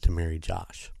not to marry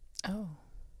Josh. Oh.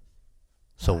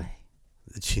 So Why?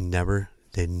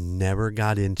 They never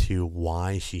got into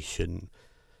why she shouldn't.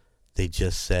 They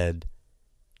just said,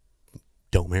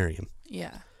 don't marry him.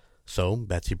 Yeah. So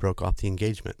Betsy broke off the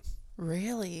engagement.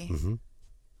 Really? Mm-hmm.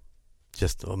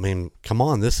 Come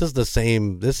on. This is the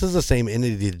same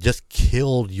entity that just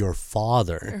killed your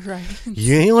father. Right.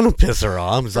 You ain't want to piss her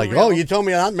off. It's For like, real. oh, you told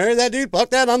me not to marry that dude? Fuck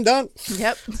that. I'm done.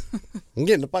 Yep. I'm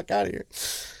getting the fuck out of here.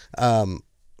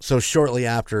 So shortly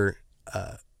after,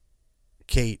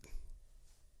 Kate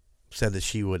said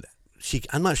that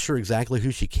I'm not sure exactly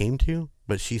who she came to,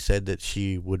 but she said that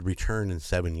she would return in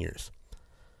 7 years.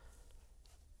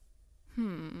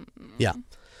 Yeah.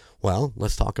 Well,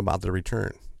 let's talk about the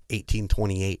return.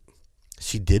 1828.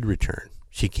 She did return.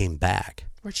 she came back.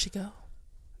 Where'd she go?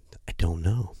 I don't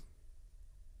know.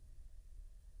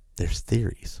 There's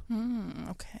theories.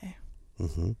 Okay.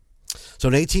 Mm-hmm. So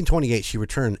in 1828, she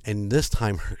returned, and this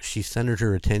time she centered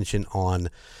her attention on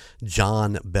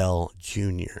John Bell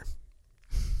Jr.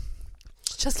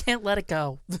 Just can't let it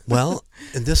go. Well,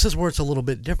 and this is where it's a little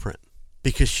bit different,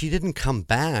 because she didn't come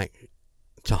back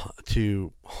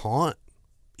to haunt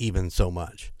even so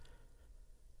much.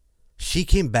 She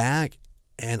came back,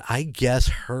 and I guess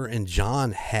her and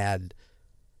John had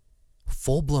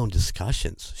full-blown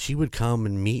discussions. She would come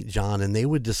and meet John, and they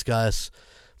would discuss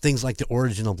things like the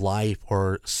origin of life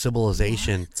or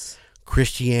civilization,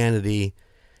 Christianity,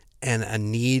 and a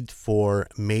need for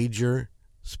major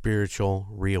spiritual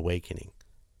reawakening.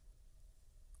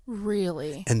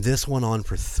 Really? And this went on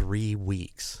for 3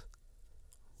 weeks.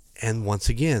 And once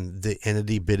again, the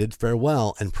entity bidded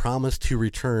farewell and promised to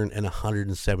return in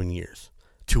 107 years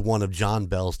to one of John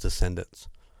Bell's descendants.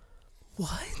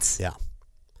 What? Yeah.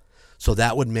 So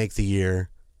that would make the year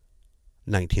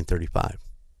 1935.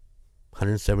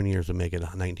 107 years would make it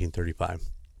 1935.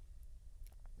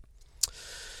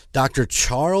 Dr.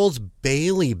 Charles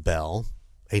Bailey Bell,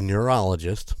 a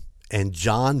neurologist, and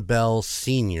John Bell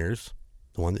Sr.'s,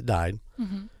 the one that died,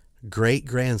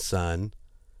 great-grandson,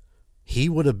 he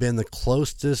would have been the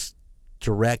closest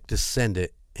direct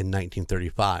descendant in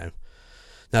 1935.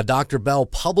 Now, Dr. Bell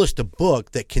published a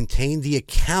book that contained the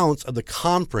accounts of the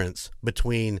conference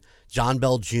between John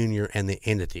Bell Jr. and the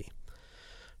entity.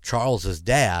 Charles's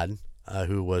dad,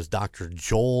 who was Dr.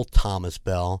 Joel Thomas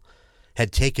Bell,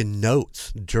 had taken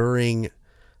notes during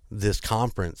this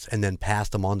conference and then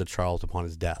passed them on to Charles upon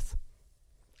his death.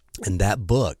 And that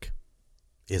book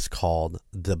is called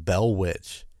The Bell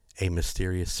Witch, A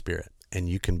Mysterious Spirit. And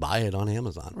you can buy it on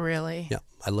Amazon. Really? Yeah,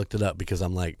 I looked it up because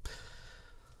I'm like,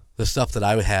 the stuff that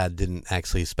I had didn't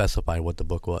actually specify what the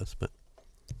book was. But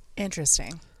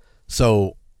interesting.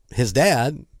 So his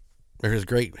dad, or his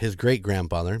great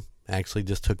grandfather, actually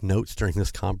just took notes during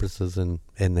this conferences and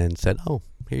then said, "Oh,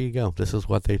 here you go. This is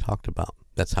what they talked about."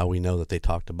 That's how we know that they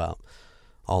talked about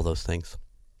all those things.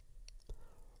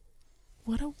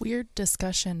 What a weird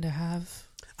discussion to have.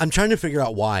 I'm trying to figure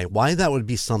out why that would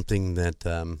be something that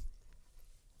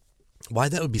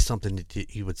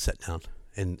you would sit down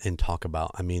and talk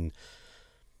about. I mean,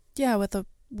 yeah, with a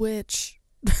witch.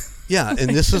 Yeah, and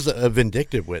this is a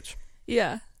vindictive witch.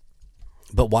 Yeah.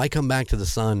 But why come back to the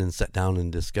sun and sit down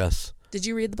and discuss? Did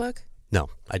you read the book? No,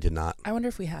 I did not. I wonder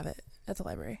if we have it at the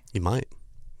library. You might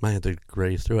have to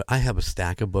graze through it. I have a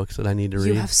stack of books that I need to read.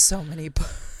 You have so many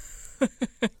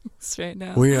books right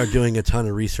now. We are doing a ton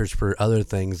of research for other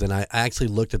things, and I actually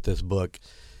looked at this book,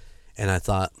 and I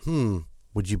thought,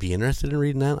 would you be interested in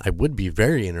reading that? I would be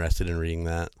very interested in reading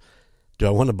that. Do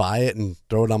I want to buy it and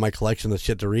throw it on my collection of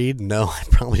shit to read? No, I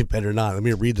probably better not. Let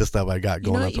me read the stuff I got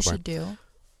going on. You know what you should do?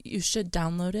 You should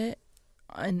download it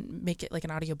and make it like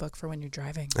an audiobook for when you're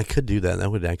driving. I could do that.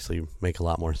 That would actually make a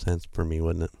lot more sense for me,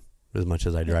 wouldn't it? As much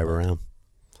as I drive around.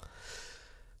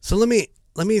 So let me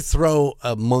throw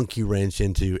a monkey wrench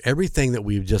into everything that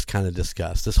we've just kind of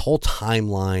discussed. This whole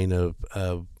timeline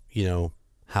of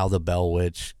how the Bell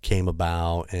Witch came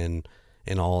about and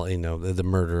all, the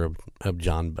murder of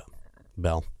John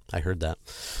Bell. I heard that.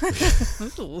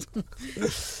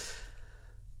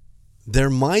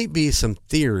 There might be some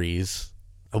theories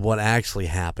of what actually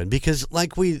happened, because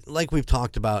like we've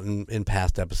talked about in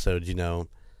past episodes,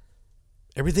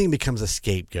 everything becomes a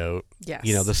scapegoat. Yes.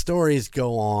 The stories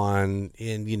go on,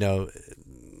 and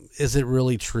is it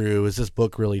really true? Is this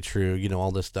book really true?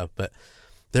 All this stuff. But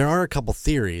there are a couple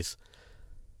theories.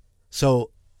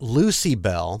 So Lucy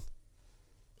Bell,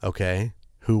 okay,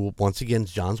 who once again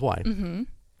is John's wife,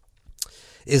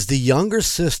 is the younger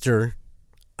sister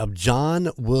of John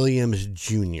Williams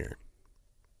Jr.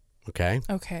 Okay?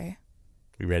 Okay.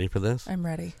 You ready for this? I'm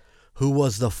ready. Who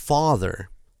was the father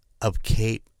of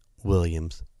Kate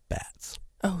Williams Batts.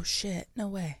 Oh, shit. No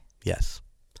way. Yes.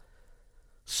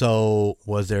 So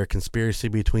was there a conspiracy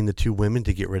between the two women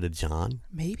to get rid of John?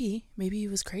 Maybe. Maybe he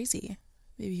was crazy.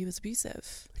 Maybe he was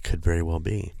abusive. It could very well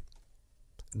be.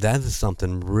 That is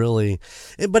something really,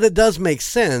 but it does make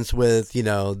sense with,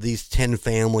 these 10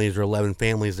 families or 11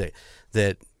 families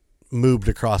that moved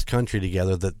across country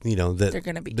together, that that they're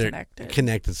going to be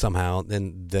connected somehow,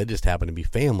 and they just happen to be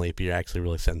family if you actually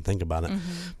really sit and think about it.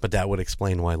 But that would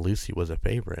explain why Lucy was a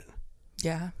favorite.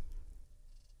 Yeah.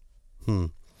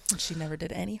 And she never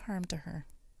did any harm to her.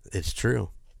 It's true.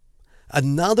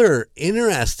 Another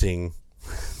interesting,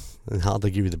 and I'll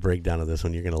give you the breakdown of this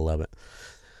one, you're going to love it.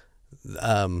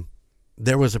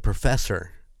 There was a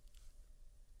professor,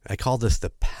 I call this the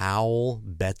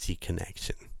Powell-Betsy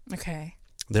connection. Okay.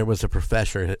 there was a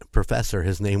professor.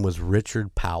 His name was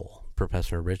Richard Powell,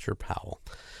 Professor Richard Powell.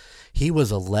 He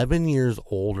was 11 years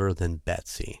older than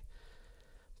Betsy,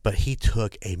 but he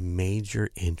took a major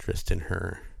interest in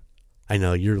her. I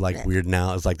know you're like weird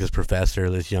now. It's like this professor,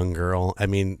 this young girl. I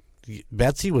mean,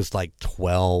 Betsy was like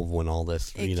 12 when all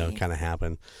this, kind of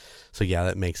happened. So yeah,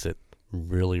 that makes it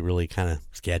really, really kind of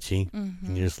sketchy. Mm-hmm.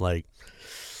 And you're just like,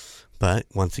 but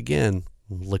once again,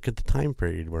 look at the time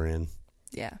period we're in.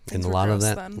 Yeah, and a lot of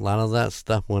that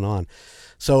stuff went on.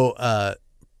 So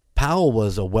Powell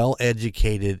was a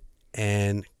well-educated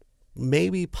and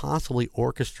maybe possibly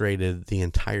orchestrated the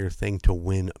entire thing to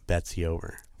win Betsy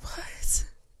over. What?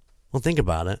 Well, think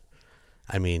about it.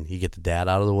 I mean, you get the dad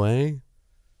out of the way.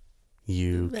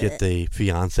 You get the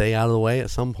fiance out of the way at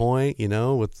some point,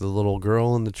 with the little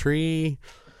girl in the tree.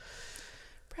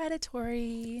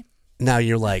 Predatory. Now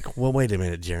you're like, well, wait a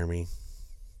minute, Jeremy.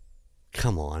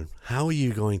 Come on. How are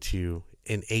you going to,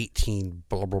 in 18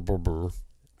 blah, blah, blah, blah,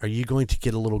 are you going to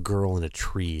get a little girl in a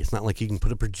tree? It's not like you can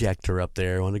put a projector up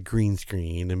there on a green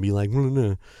screen and be like,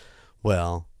 no.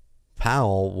 Well,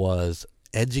 Powell was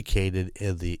educated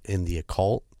in the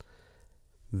occult,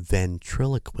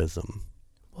 ventriloquism.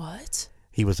 What?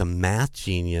 He was a math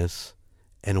genius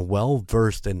and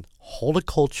well-versed in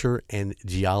horticulture and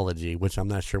geology, which I'm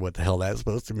not sure what the hell that's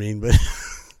supposed to mean, but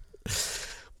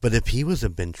but if he was a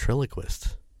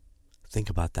ventriloquist,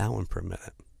 think about that one for a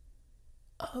minute.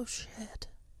 Oh, shit.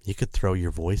 You could throw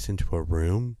your voice into a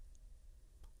room.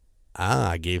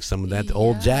 I gave some of that to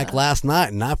old Jack last night,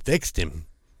 and I fixed him.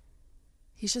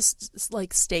 He's just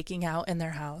like staking out in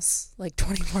their house, like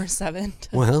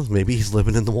 24/7. Well, maybe he's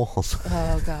living in the walls.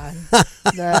 Oh, God.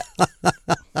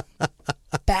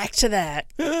 Back to that.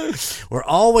 We're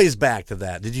always back to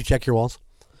that. Did you check your walls?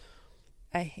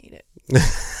 I hate it.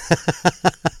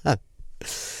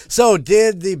 So,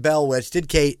 did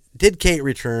Kate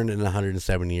return in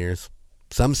 107 years?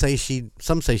 Some say she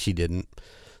didn't.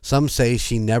 Some say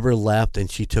she never left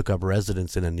and she took up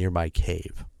residence in a nearby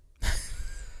cave.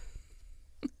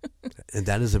 And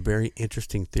that is a very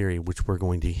interesting theory, which we're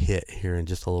going to hit here in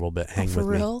just a little bit. Hang with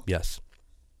real? me. Yes.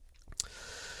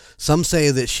 Some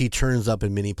say that she turns up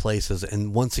in many places,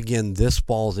 and once again, this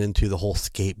falls into the whole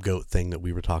scapegoat thing that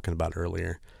we were talking about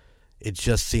earlier. It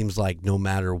just seems like no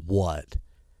matter what,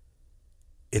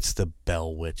 it's the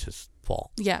Bell Witch's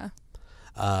fault. Yeah.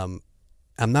 I'm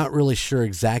not really sure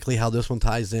exactly how this one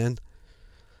ties in,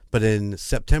 but in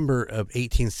September of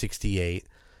 1868,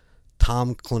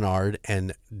 Tom Clenard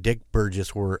and Dick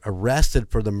Burgess were arrested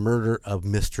for the murder of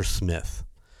Mr. Smith.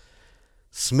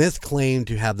 Smith claimed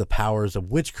to have the powers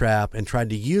of witchcraft and tried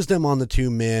to use them on the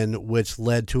two men, which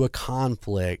led to a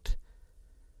conflict,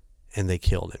 and they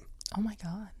killed him. Oh, my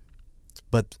God.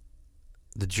 But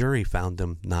the jury found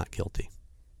them not guilty.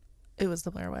 It was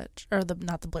the Blair Witch. Or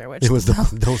not the Blair Witch. It was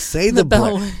don't say the Bell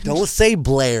Blair. Witch. Don't say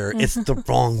Blair. It's the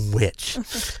wrong witch.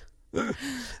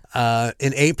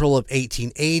 In April of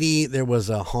 1880, there was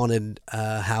a haunted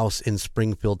house in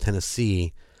Springfield,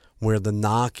 Tennessee, where the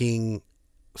knocking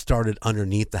started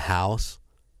underneath the house,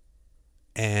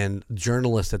 and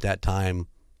journalists at that time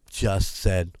just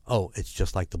said, "Oh, it's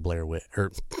just like the Blair Witch."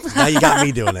 Or now you got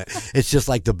me doing it. It's just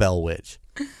like the Bell Witch.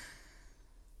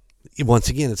 Once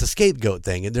again, it's a scapegoat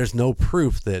thing, and there's no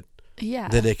proof that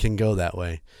it can go that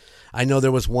way. I know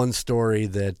there was one story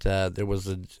that there was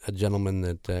a gentleman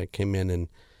that came in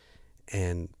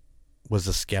and was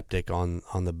a skeptic on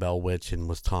the Bell Witch and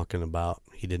was talking about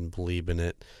he didn't believe in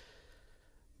it.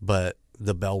 But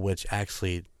the Bell Witch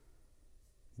actually,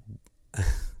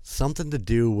 something to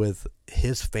do with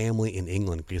his family in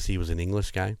England, because he was an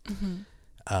English guy.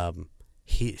 Mm-hmm.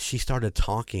 She started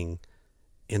talking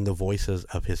in the voices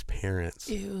of his parents.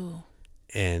 Ew.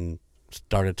 And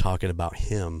started talking about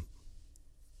him.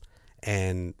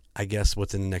 And I guess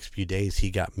within the next few days,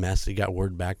 he got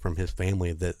word back from his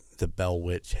family that the Bell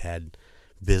Witch had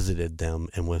visited them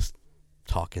and was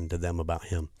talking to them about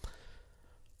him.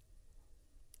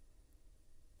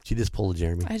 She just pulled a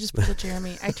Jeremy. I just pulled a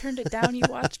Jeremy. I turned it down. You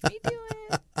watched me do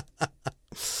it.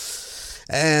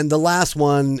 And the last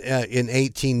one in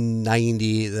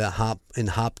 1890, in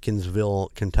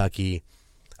Hopkinsville, Kentucky,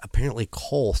 apparently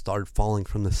coal started falling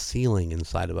from the ceiling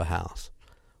inside of a house.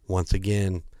 Once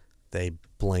again, they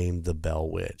blamed the Bell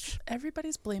Witch.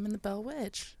 Everybody's blaming the Bell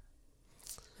Witch,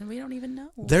 and we don't even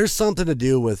know. There's something to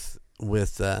do with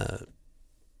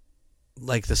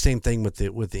like the same thing with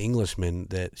the Englishman,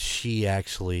 that she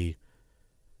actually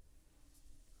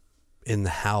in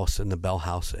the Bell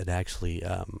House had actually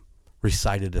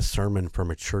recited a sermon from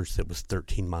a church that was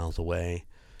 13 miles away.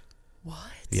 What?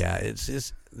 Yeah,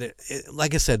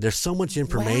 like I said, there's so much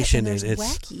information, and it's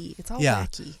wacky. It's all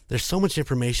wacky. There's so much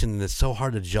information, and it's so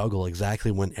hard to juggle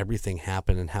exactly when everything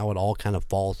happened and how it all kind of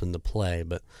falls into play.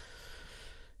 But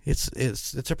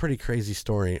it's a pretty crazy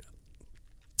story,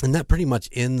 and that pretty much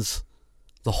ends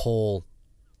the whole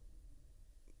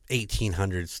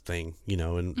 1800s thing,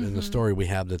 and the story we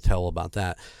have to tell about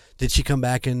that. Did she come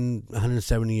back in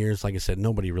 170 years? Like I said,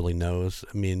 nobody really knows.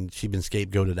 I mean, she's been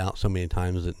scapegoated out so many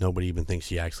times that nobody even thinks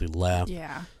she actually left.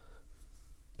 Yeah.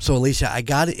 So, Alicia, I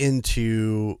got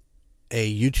into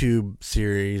a YouTube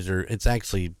series, or it's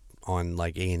actually on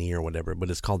like A&E or whatever,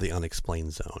 but it's called The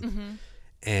Unexplained Zone.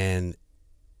 And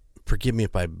forgive me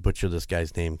if I butcher this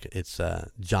guy's name. It's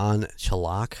John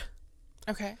Chalak.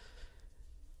 Okay.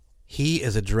 He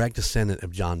is a direct descendant of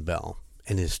John Bell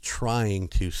and is trying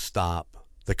to stop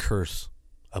the curse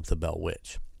of the Bell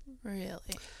Witch. Really?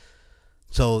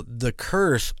 So the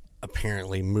curse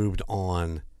apparently moved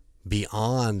on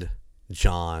beyond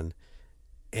John,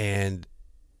 and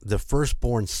the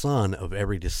firstborn son of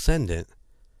every descendant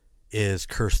is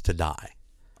cursed to die.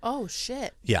 Oh,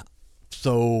 shit. Yeah.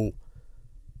 So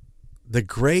the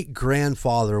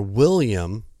great-grandfather,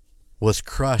 William, was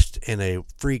crushed in a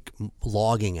freak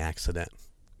logging accident.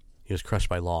 He was crushed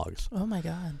by logs. Oh, my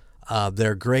God.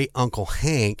 Their great-uncle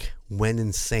Hank went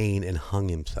insane and hung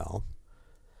himself.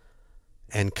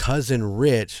 And cousin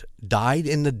Rich died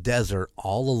in the desert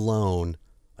all alone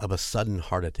of a sudden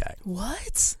heart attack.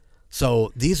 What?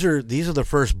 So these are the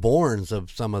firstborns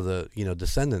of some of the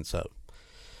descendants of.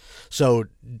 So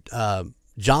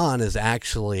John is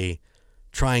actually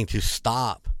trying to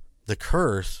stop the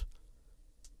curse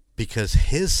because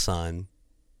his son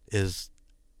is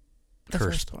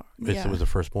cursed. It was the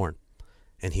firstborn,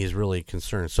 and he's really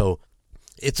concerned. So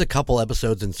it's a couple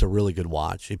episodes, and it's a really good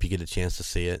watch if you get a chance to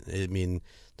see it. I mean,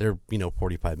 they're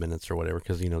 45 minutes or whatever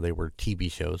because they were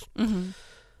TV shows.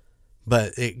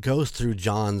 But it goes through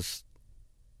John's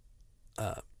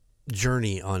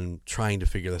journey on trying to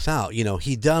figure this out.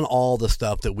 He'd done all the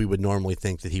stuff that we would normally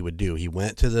think that he would do. He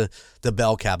went to the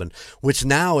Bell cabin, which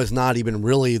now is not even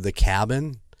really the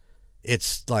cabin.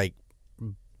 It's like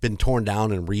been torn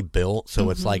down and rebuilt, so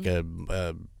it's like a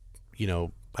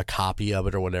copy of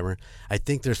it or whatever. I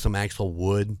think there's some actual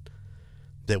wood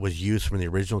that was used from the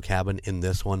original cabin in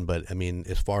this one, but I mean,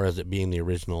 as far as it being the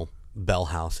original Bell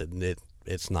house,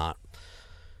 it's not.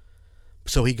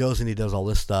 So he goes and he does all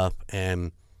this stuff,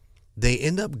 and they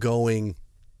end up going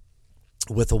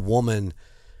with a woman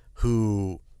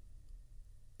who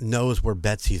knows where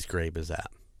Betsy's grave is at.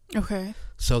 Okay.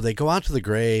 So they go out to the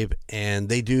grave and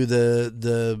they do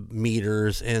the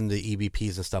meters and the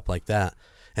EVPs and stuff like that,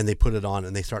 and they put it on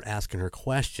and they start asking her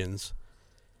questions.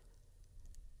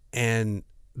 And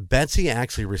Betsy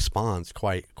actually responds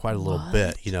quite a little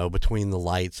bit, between the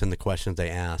lights and the questions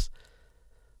they ask.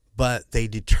 But they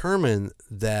determine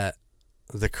that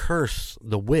the curse,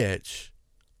 the witch,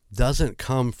 doesn't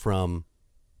come from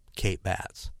Kate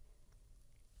Batts.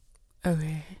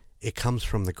 Okay. It comes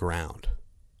from the ground.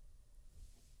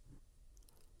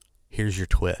 Here's your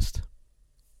twist.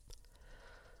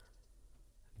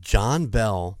 John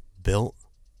Bell built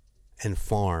and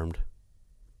farmed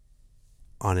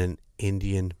on an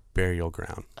Indian burial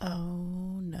ground.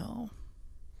 Oh, no.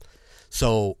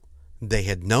 So they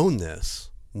had known this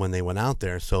when they went out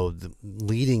there, so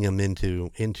leading them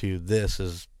into this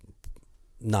is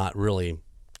not really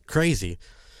crazy.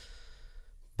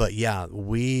 But yeah,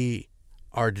 we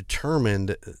are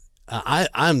determined.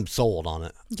 I'm sold on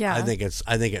it. Yeah, I think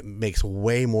it makes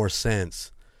way more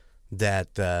sense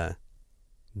that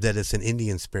it's an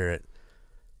Indian spirit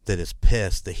that is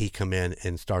pissed that he come in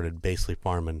and started basically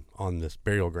farming on this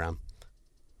burial ground.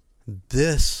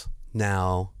 This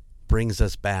now brings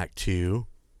us back to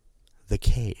the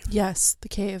cave. Yes, the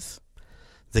cave.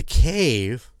 The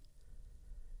cave.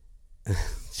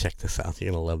 Check this out.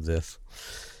 You're gonna love this.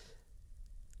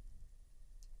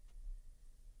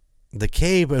 The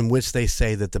cave in which they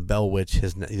say that the Bell Witch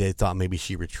they thought maybe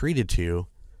she retreated to,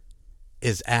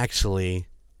 is actually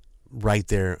right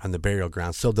there on the burial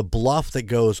ground. So the bluff that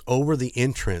goes over the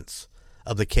entrance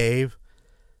of the cave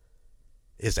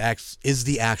is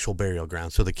the actual burial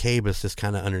ground. So the cave is just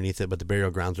kind of underneath it, but the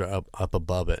burial grounds are up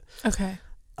above it. Okay.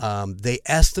 They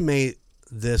estimate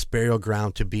this burial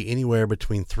ground to be anywhere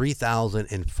between 3,000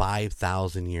 and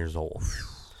 5,000 years old.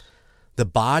 The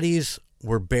bodies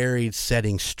were buried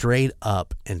setting straight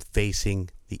up and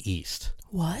facing the east.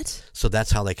 What? So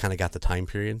that's how they kind of got the time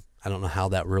period. I don't know how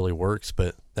that really works,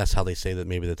 but that's how they say that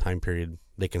maybe the time period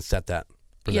they can set that.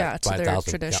 For that to 5,000. their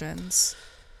traditions. Yeah.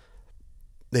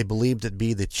 They believed it to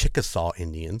be the Chickasaw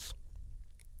Indians.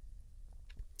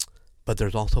 but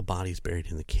there's also bodies buried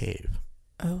in the cave.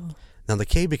 Oh. Now, the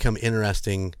cave become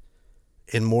interesting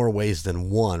in more ways than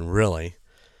one, really,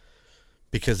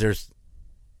 because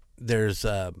there's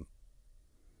all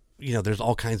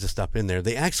kinds of stuff in there.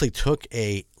 They actually took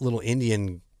a little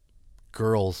Indian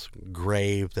girl's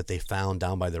grave that they found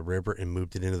down by the river and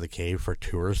moved it into the cave for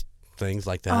tourist things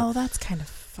like that. Oh, that's kind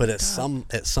of But at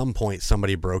some point,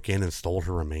 somebody broke in and stole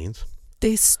her remains.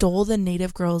 They stole the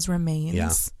native girl's remains. Yeah,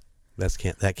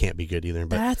 that can't be good either.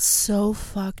 But that's so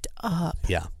fucked up.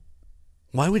 yeah,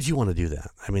 why would you want to do that?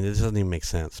 I mean, it doesn't even make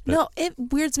sense. But No, it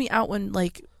weirds me out when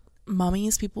like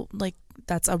mummies, people like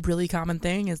that's a really common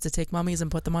thing is to take mummies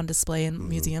and put them on display in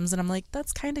museums, and I'm like,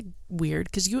 that's kind of weird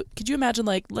because could you imagine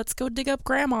like let's go dig up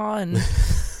grandma and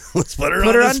let's put her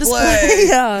on display.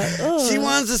 Yeah, ugh. She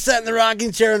wants to sit in the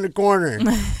rocking chair in the corner.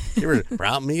 Give her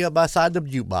prop me up beside the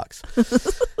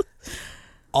jukebox.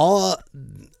 All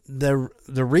the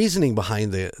reasoning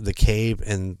behind the cave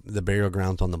and the burial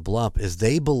grounds on the bluff is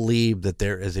they believe that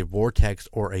there is a vortex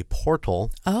or a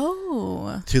portal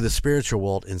to the spiritual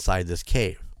world inside this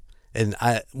cave. And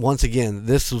once again,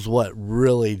 this is what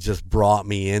really just brought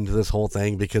me into this whole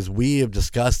thing because we have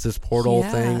discussed this portal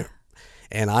thing,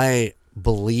 and I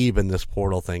believe in this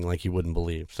portal thing like you wouldn't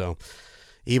believe. So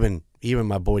even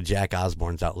my boy Jack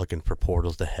Osborne's out looking for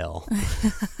portals to hell.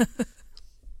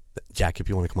 Jack, if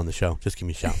you want to come on the show, just give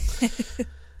me a shout.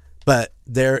 But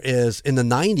there is, in the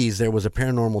 90s, there was a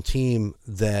paranormal team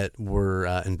that were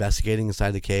investigating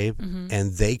inside the cave,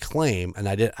 and they claim, and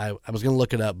I was going to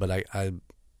look it up, but I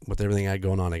with everything I had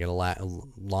going on, I got a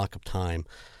lock of time.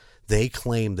 They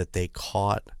claim that they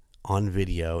caught on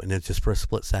video, and it's just for a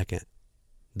split second,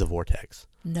 the vortex.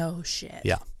 No shit.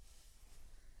 Yeah.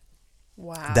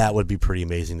 Wow. That would be pretty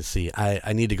amazing to see.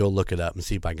 I need to go look it up and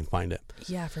see if I can find it.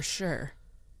 Yeah, for sure.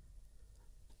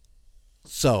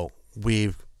 So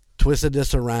we've twisted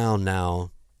this around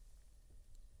now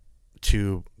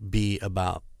to be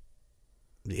about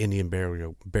the Indian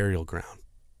burial ground.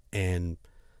 And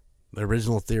the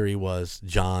original theory was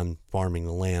John farming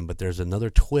the land, but there's another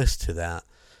twist to that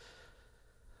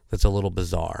that's a little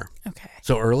bizarre. Okay.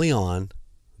 So early on,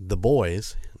 the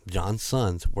boys, John's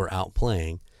sons, were out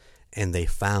playing, and they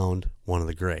found one of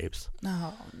the graves.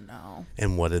 Oh, no.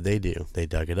 And what did they do? They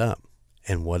dug it up.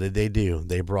 And what did they do?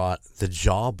 They brought the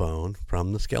jawbone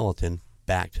from the skeleton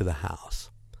back to the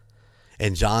house.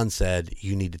 And John said,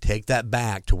 you need to take that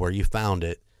back to where you found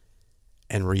it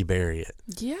and rebury it.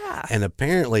 Yeah. And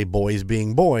apparently, boys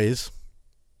being boys,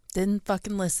 didn't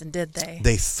fucking listen, did they?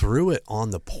 They threw it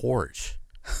on the porch.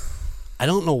 I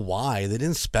don't know why. They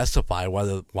didn't specify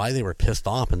why they were pissed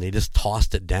off, and they just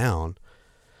tossed it down.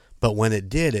 But when it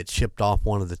did, it chipped off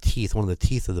one of the teeth. One of the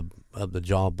teeth of the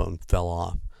jawbone fell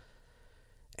off.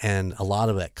 And a lot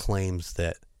of it claims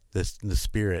that the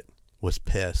spirit was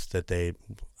pissed that they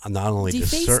not only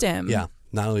defaced him. Yeah,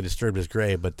 not only disturbed his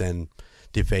grave, but then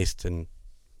defaced and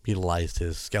utilized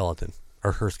his skeleton,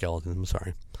 or her skeleton, I'm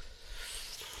sorry.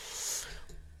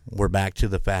 We're back to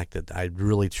the fact that I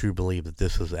really truly believe that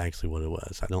this is actually what it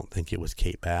was. I don't think it was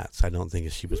Kate Batts. I don't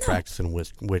think she was practicing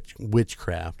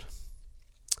witchcraft.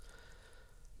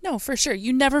 No, for sure.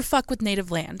 You never fuck with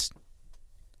native land.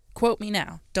 Quote me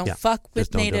now. Don't fuck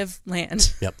with native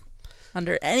land. Yep.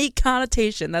 Under any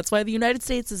connotation. That's why the United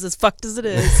States is as fucked as it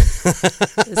is.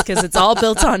 It's because it's all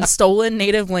built on stolen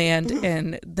native land,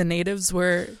 and the natives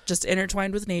were just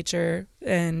intertwined with nature,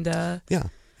 and yeah,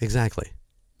 exactly.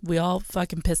 We all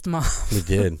fucking pissed them off. We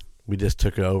did. We just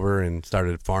took it over and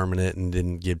started farming it and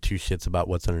didn't give two shits about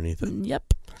what's underneath it.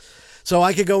 Yep. So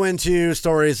I could go into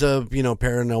stories of,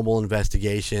 paranormal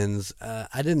investigations.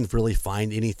 I didn't really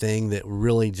find anything that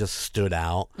really just stood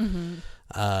out.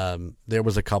 Mm-hmm. There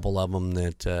was a couple of them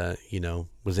that,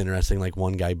 was interesting. Like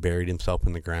one guy buried himself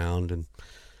in the ground. And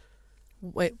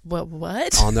wait,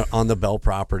 what? On the Bell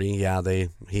property, yeah,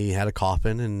 he had a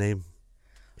coffin and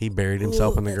he buried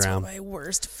himself in the ground. That's one of my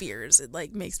worst fears. It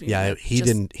makes me. Yeah, he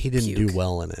didn't puke. do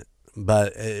well in it.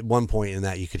 But at one point in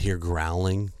that, you could hear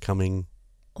growling coming.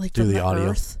 Like through from the audio,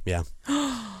 earth? Yeah.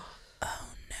 Oh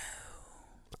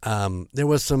no. There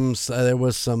was some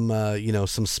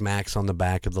some smacks on the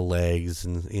back of the legs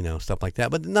and stuff like that,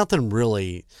 but nothing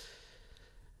really.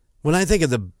 When I think of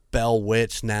the Bell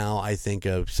Witch now, I think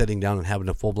of sitting down and having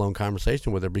a full blown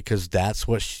conversation with her, because that's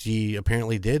what she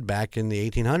apparently did back in the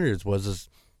 1800s.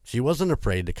 She wasn't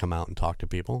afraid to come out and talk to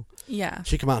people. Yeah.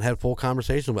 She came out and had full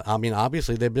conversations. But I mean,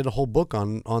 obviously, they did a whole book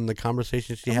on the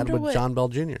conversations she had with John Bell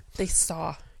Jr. They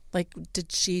saw.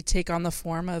 Did she take on the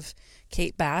form of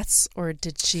Kate Batts, or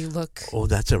did she look... Oh,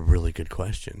 that's a really good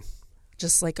question.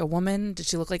 Just like a woman? Did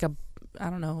she look like a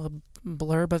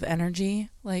blurb of energy.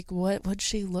 Like, what would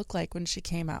she look like when she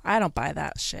came out? I don't buy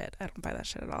that shit. I don't buy that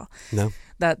shit at all. No?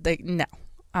 No.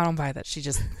 I don't buy that. She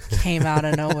just came out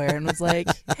of nowhere and was like,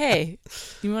 hey,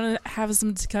 you want to have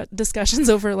some discussions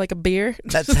over like a beer?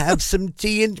 Let's have some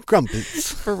tea and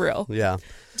crumpets. For real. Yeah.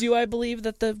 Do I believe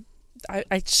that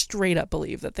I straight up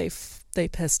believe that they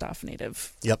pissed off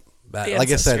Native? Yep.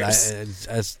 Like I said,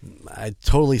 I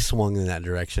totally swung in that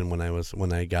direction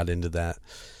when I got into that.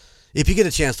 If you get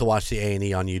a chance to watch the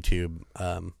A&E on YouTube,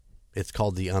 it's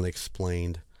called The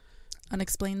Unexplained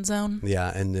Zone.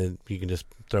 Yeah, and then you can just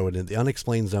throw it in the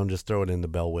Unexplained Zone. Just throw it in the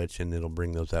Bell Witch, and it'll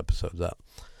bring those episodes up.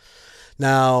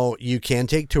 Now you can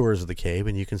take tours of the cave,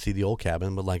 and you can see the old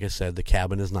cabin. But like I said, the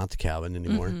cabin is not the cabin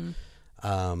anymore.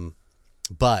 Mm-hmm.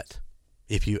 But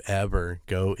if you ever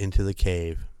go into the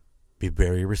cave, be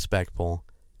very respectful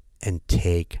and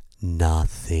take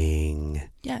nothing.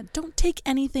 Yeah, don't take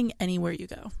anything anywhere you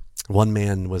go. One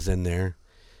man was in there,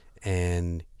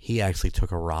 and he actually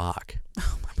took a rock.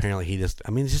 Oh my Apparently it's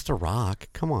just a rock.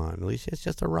 Come on, Alicia, it's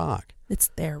just a rock. It's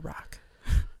their rock.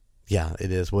 Yeah,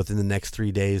 it is. Within the next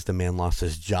 3 days, the man lost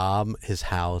his job, his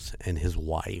house, and his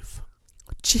wife.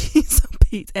 Jeez,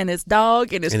 Pete. And his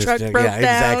dog, and his truck broke down.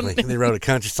 Yeah, exactly. They wrote a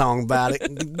country song about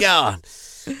it. God.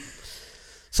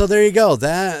 So there you go.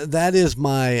 That is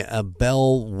my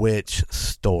Bell Witch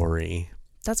story.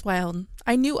 That's wild.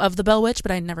 I knew of the Bell Witch,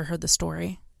 but I never heard the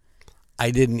story. I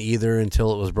didn't either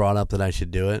until it was brought up that I should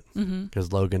do it.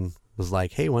 Because Logan was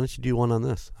like, hey, why don't you do one on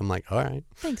this? I'm like, all right.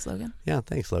 Thanks, Logan. Yeah,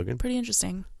 thanks, Logan. Pretty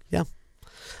interesting. Yeah.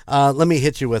 Let me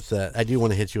hit you with, I do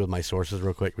want to hit you with my sources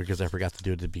real quick because I forgot to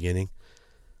do it at the beginning.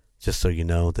 Just so you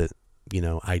know that,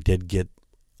 I did get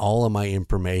all of my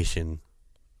information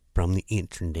from the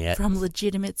internet. From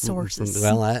legitimate sources.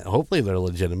 Well, hopefully they're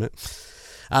legitimate.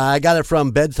 I got it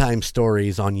from Bedtime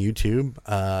Stories on YouTube.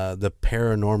 The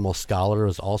Paranormal Scholar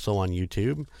is also on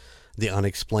YouTube. The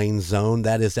Unexplained Zone,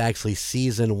 that is actually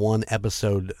season 1,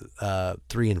 episode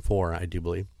 3 and 4, I do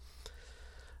believe.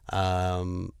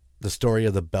 The Story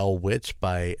of the Bell Witch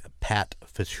by Pat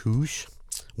Fishoosh.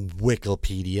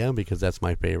 Wikipedia, because that's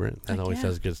my favorite. That always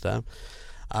says good stuff.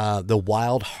 The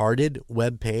Wild Hearted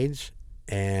webpage,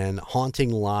 and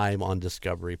Haunting Live on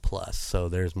Discovery Plus. So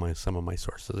there's some of my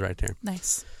sources right there.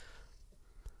 Nice.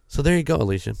 So there you go,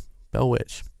 Alicia. Bell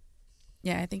Witch.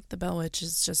 Yeah, I think the Bell Witch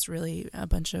is just really a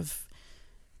bunch of,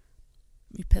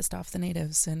 you pissed off the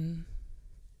natives and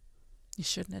you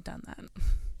shouldn't have done that.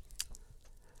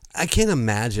 I can't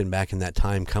imagine back in that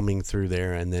time coming through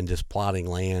there and then just plotting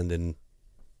land and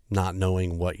not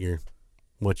knowing what you're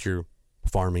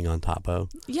farming on top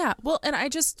of. Yeah, well, and I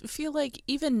just feel like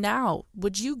even now,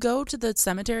 would you go to the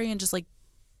cemetery and just like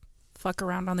fuck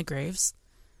around on the graves?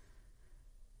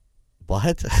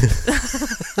 What?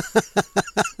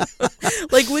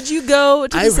 Like, would you go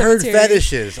to the I've cemetery?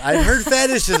 I've heard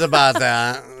fetishes about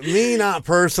that. Me, not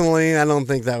personally. I don't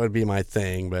think that would be my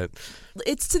thing, but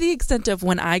it's to the extent of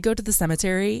when I go to the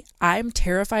cemetery, I'm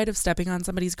terrified of stepping on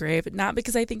somebody's grave, not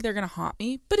because I think they're going to haunt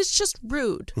me, but it's just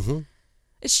rude. Mm-hmm.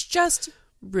 It's just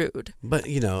rude. But,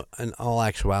 in all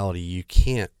actuality, you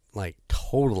can't,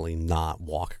 totally not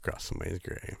walk across somebody's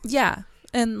grave. Yeah.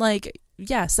 And,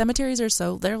 cemeteries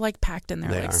are they're, packed in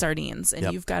there like sardines,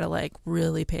 and you've got to,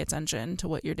 really pay attention to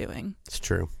what you're doing. It's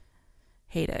true.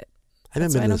 Hate it. I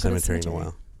haven't been to the cemetery in a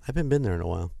while. I haven't been there in a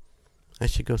while. I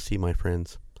should go see my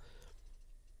friends.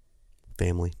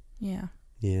 Family. Yeah.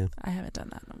 Yeah. I haven't done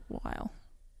that in a while.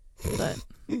 But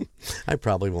I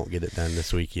probably won't get it done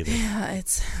this week either.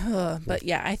 Yeah, but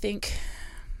yeah, I think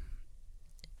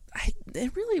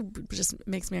it really just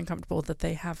makes me uncomfortable that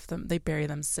they bury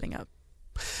them sitting up.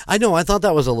 I know. I thought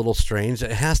that was a little strange.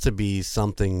 It has to be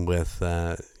something with,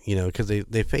 because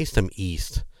they faced them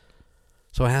east.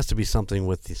 So it has to be something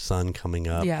with the sun coming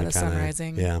up. Yeah, the sun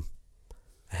rising. Yeah.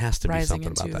 It has to be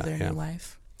something about that. Rising into their new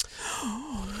life.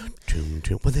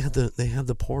 Well, they have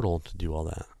the portal to do all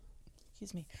that.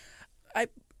 Excuse me. I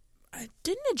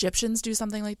didn't Egyptians do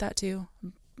something like that too,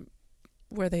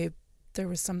 where there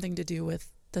was something to do with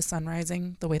the sun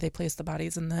rising, the way they placed the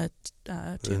bodies in the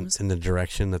tombs, in the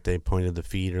direction that they pointed the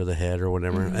feet or the head or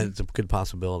whatever. Mm-hmm. It's a good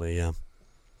possibility. Yeah.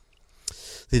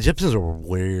 The Egyptians were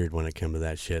weird when it came to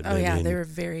that shit. Oh yeah, they were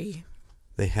very.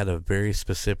 They had a very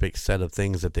specific set of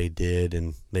things that they did,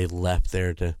 and they left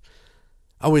there to.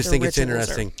 I always think it's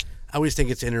interesting. I always think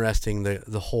it's interesting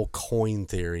the whole coin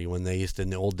theory when they in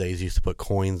the old days used to put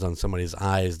coins on somebody's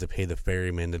eyes to pay the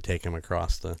ferryman to take them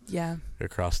across the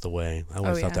way. I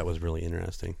always thought that was really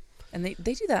interesting. And they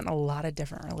do that in a lot of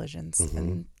different religions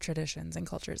and traditions and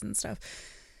cultures and stuff.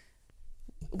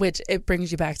 Which it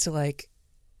brings you back to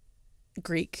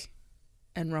Greek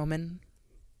and Roman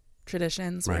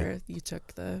traditions Right. where you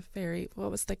took the ferry.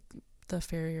 What was the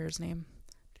farrier's name?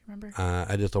 Do you remember?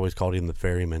 I just always called him the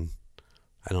ferryman.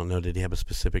 I don't know. Did he have a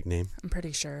specific name? I'm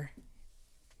pretty sure.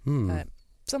 Hmm. But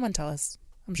someone tell us.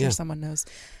 I'm sure Yeah. someone knows.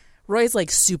 Roy's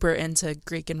like super into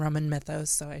Greek and Roman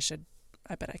mythos, so I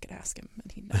bet I could ask him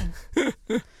and he'd know.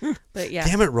 But yeah.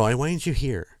 Damn it, Roy! Why aren't you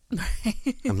here?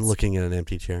 I'm looking at an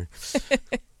empty chair.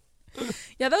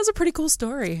 Yeah, that was a pretty cool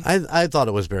story. I thought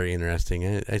it was very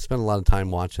interesting. I spent a lot of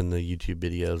time watching the YouTube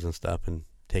videos and stuff and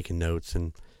taking notes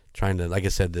and trying to, like I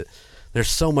said, there's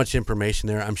so much information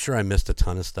there. I'm sure I missed a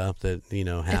ton of stuff that,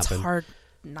 happened. It's hard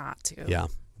not to. Yeah.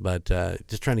 But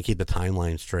just trying to keep the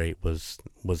timeline straight was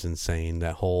insane.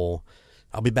 That whole,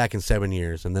 I'll be back in 7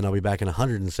 years, and then I'll be back in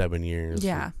 107 years.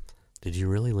 Yeah. Did you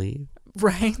really leave?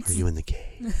 Right. Are you in the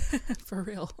cave? For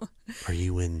real. Are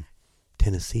you in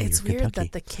Tennessee It's or weird Kentucky?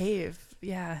 that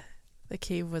the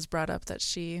cave was brought up, that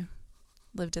she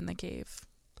lived in the cave.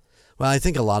 Well, I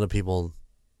think a lot of people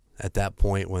at that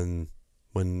point when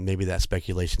maybe that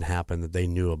speculation happened, that they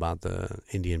knew about the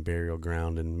Indian burial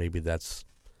ground, and maybe that's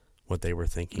what they were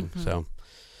thinking. Mm-hmm. So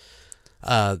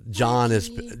John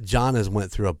has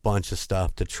went through a bunch of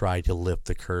stuff to try to lift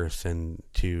the curse and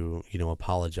to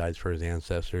apologize for his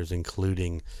ancestors,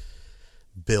 including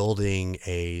building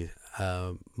a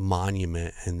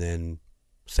monument and then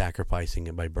sacrificing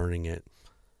it by burning it.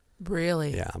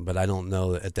 Really? Yeah, but I don't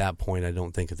know. At that point, I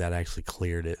don't think that actually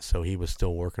cleared it. So he was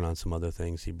still working on some other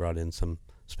things. He brought in some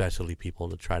specialty people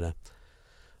to try to,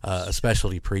 a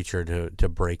specialty preacher to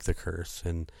break the curse.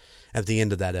 And at the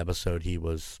end of that episode, he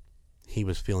was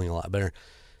feeling a lot better.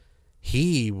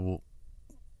 He,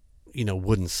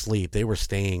 wouldn't sleep. They were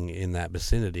staying in that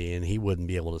vicinity, and he wouldn't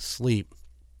be able to sleep.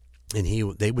 And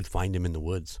they would find him in the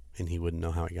woods, and he wouldn't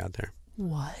know how he got there.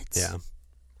 What? Yeah.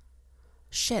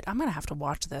 Shit, I'm gonna have to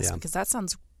watch this Yeah. because that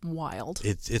sounds wild.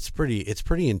 It's pretty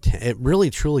intense. It really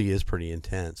truly is pretty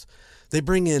intense. They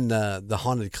bring in the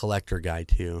haunted collector guy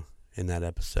too in that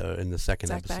episode, in the second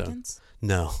Zach episode. Baggins?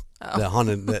 No, Oh.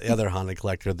 the other haunted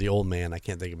collector, the old man. I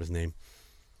can't think of his name.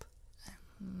 I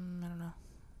don't know.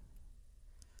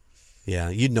 Yeah,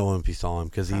 you'd know him if you saw him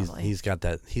because Probably. he's got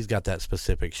that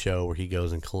specific show where he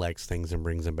goes and collects things and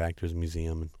brings them back to his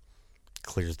museum and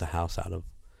clears the house out of.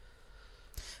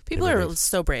 People are Everybody's-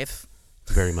 so brave.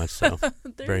 Very much so.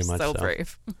 They're Very much so.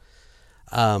 brave.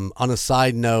 On a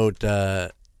side note,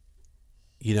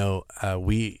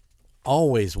 we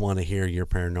always want to hear your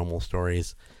paranormal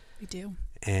stories, We do.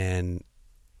 and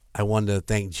I wanted to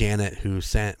thank Janet, who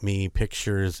sent me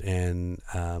pictures and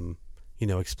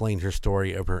explained her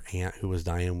story of her aunt who was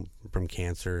dying from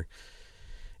cancer.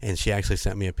 And she actually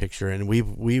sent me a picture, and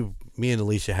me and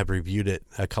Alicia have reviewed it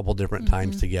a couple different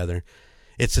times together.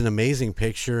 It's an amazing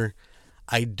picture.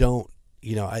 I don't,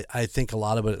 I think a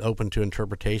lot of it open to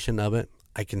interpretation of it.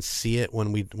 I can see it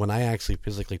when I actually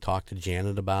physically talked to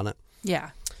Janet about it.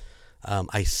 Yeah.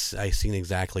 I seen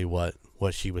exactly what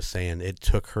she was saying. It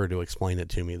took her to explain it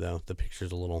to me, though. The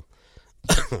picture's a little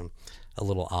a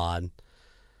little odd.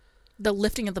 The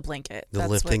lifting of the blanket. The That's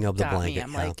lifting what of the got me. blanket,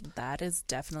 I'm yeah. like, that is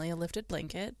definitely a lifted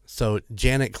blanket. So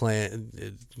Janet's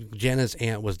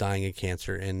aunt was dying of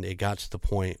cancer, and it got to the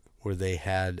point where they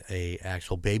had a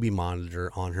actual baby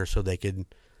monitor on her, so they could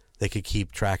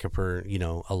keep track of her,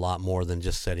 a lot more than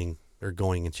just setting or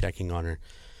going and checking on her.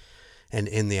 And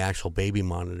in the actual baby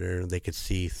monitor, they could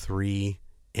see 3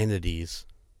 entities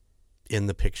in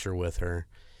the picture with her.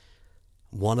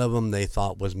 One of them they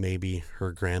thought was maybe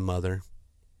her grandmother,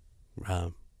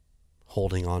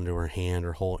 holding onto her hand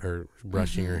or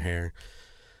brushing her hair.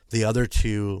 The other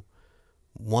 2,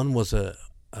 one was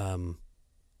an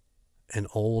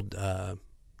old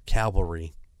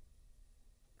cavalry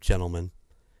gentleman,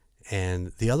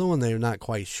 and the other one they're not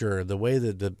quite sure. The way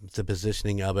that the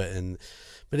positioning of it,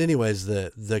 but anyways,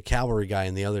 the cavalry guy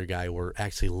and the other guy were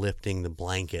actually lifting the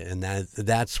blanket, and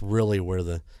that's really where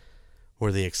the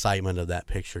excitement of that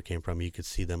picture came from. You could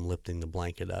see them lifting the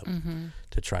blanket up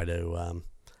to try to.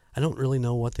 I don't really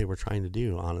know what they were trying to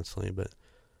do, honestly, but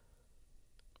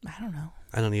I don't know.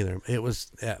 I don't either. It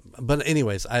was, but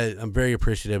anyways, I'm very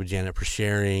appreciative of Janet for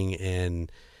sharing,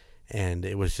 and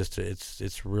it was just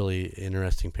it's really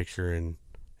interesting picture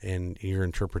and your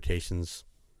interpretations,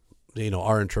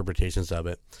 our interpretations of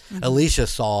it. Alicia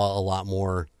saw a lot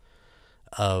more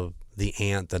of the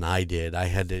aunt than I did.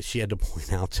 She had to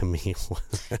point out to me.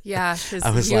 Yeah, I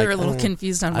because was you were like, a little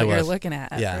confused on I what you're was. looking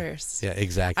at Yeah. first. Yeah,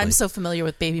 exactly. I'm so familiar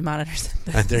with baby monitors.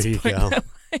 There you go.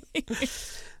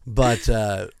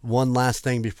 But one last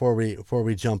thing before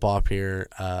we jump off here,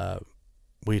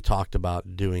 we talked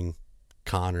about doing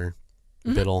Connor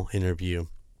Biddle interview.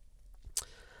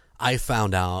 I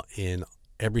found out in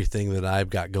everything that I've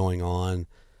got going on,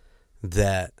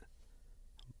 that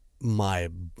my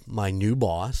new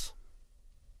boss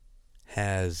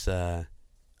has a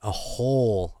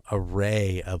whole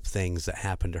array of things that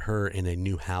happened to her in a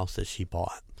new house that she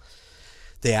bought.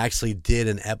 They actually did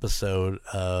an episode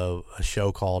of a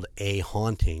show called A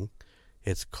Haunting.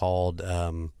 It's called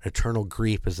Eternal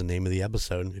Grief is the name of the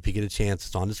episode. If you get a chance,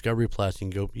 it's on Discovery Plus.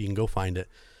 You can go find it.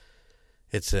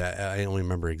 It's I don't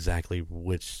remember exactly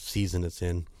which season it's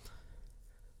in,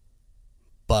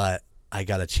 but I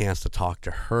got a chance to talk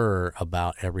to her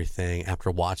about everything after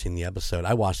watching the episode.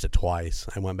 I watched it twice.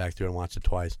 I went back through and watched it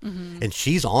twice, and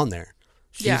she's on there.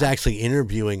 She's actually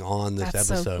interviewing on this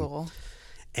episode. So cool.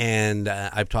 And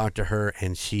I've talked to her,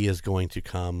 and she is going to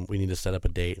come. We need to set up a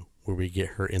date where we get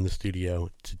her in the studio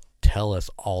to tell us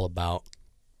all about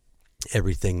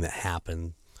everything that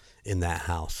happened in that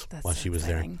house while she was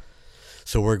there.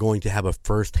 So we're going to have a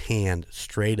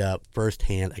straight up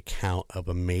first-hand account of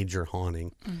a major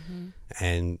haunting.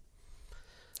 And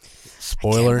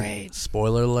spoiler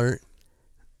alert,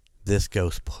 this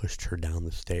ghost pushed her down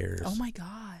the stairs. Oh my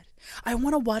God. I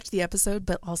want to watch the episode,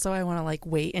 but also I want to like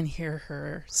wait and hear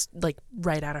her like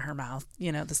right out of her mouth,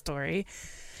 the story.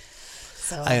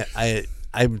 So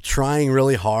I'm trying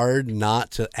really hard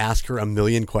not to ask her a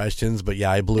million questions, but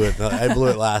yeah, I blew it. I blew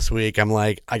it last week. I'm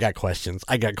like, I got questions.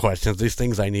 These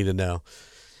things I need to know.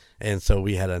 And so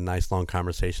we had a nice long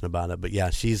conversation about it. But yeah,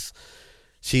 she's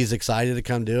excited to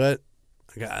come do it.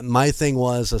 My thing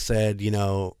was, I said,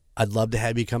 I'd love to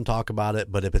have you come talk about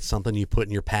it, but if it's something you put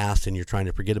in your past and you're trying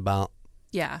to forget about,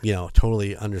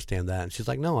 totally understand that. And she's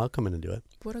like, no, I'll come in and do it.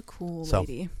 What a cool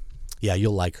lady. Yeah,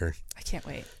 you'll like her. I can't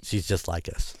wait. She's just like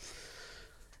us.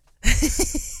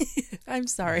 I'm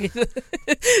sorry.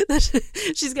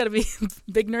 She's got to be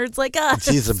big nerds like us.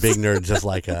 She's a big nerd just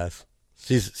like us.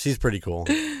 She's pretty cool.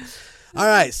 All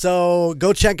right, so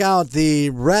go check out the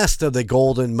rest of the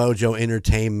Golden Mojo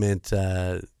Entertainment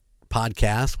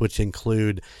podcast, which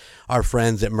include our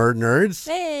friends at Murd Nerds.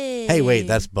 Hey, wait,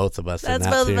 that's both of us. That's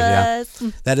both of us. Yeah.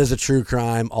 That is a true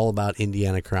crime, all about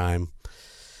Indiana crime.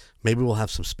 Maybe we'll have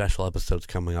some special episodes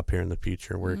coming up here in the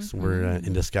future. We're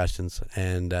in discussions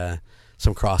and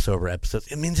some crossover episodes.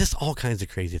 I mean, just all kinds of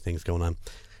crazy things going on.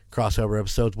 Crossover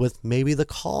episodes with maybe the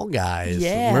Call Guys.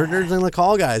 Yeah. Murders and the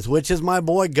Call Guys, which is my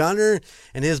boy Gunner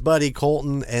and his buddy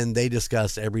Colton, and they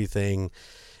discuss everything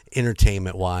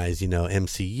entertainment-wise,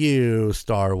 MCU,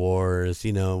 Star Wars,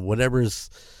 whatever's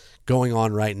going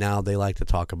on right now, they like to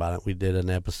talk about it. We did an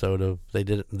episode of they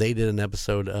did an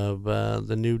episode of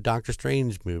the new Doctor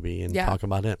Strange movie and talk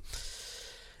about it.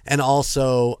 And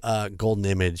also the Golden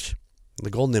Image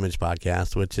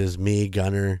podcast, which is me,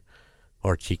 Gunner,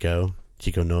 or Chico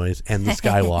Noise, and the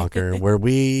Skywalker, where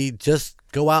we just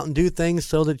go out and do things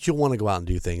so that you'll want to go out and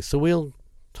do things. So we'll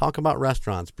talk about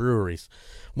restaurants, breweries,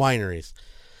 wineries,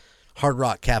 hard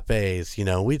rock cafes,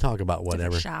 we talk about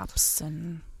whatever. Different shops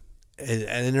and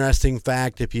an interesting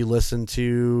fact, if you listen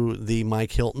to the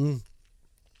Mike Hilton,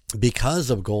 because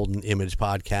of Golden Image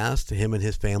podcast, him and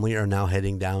his family are now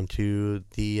heading down to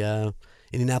the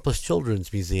Indianapolis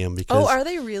Children's Museum. Because are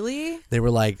they really? They were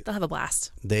like, they'll have a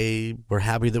blast. They were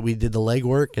happy that we did the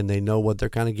legwork and they know what they're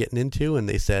kind of getting into, and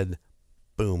they said,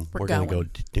 boom, we're gonna go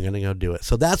do it.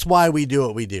 So that's why we do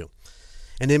what we do.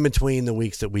 And in between the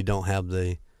weeks that we don't have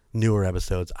the newer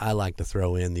episodes, I like to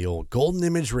throw in the old Golden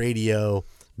Image Radio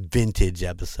vintage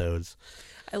episodes.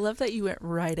 I love that you went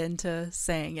right into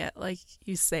saying it like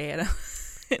you say it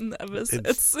in the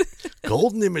episodes.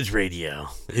 Golden Image Radio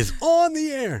is on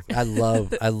the air. I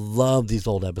love these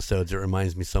old episodes. It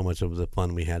reminds me so much of the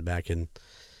fun we had back in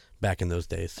those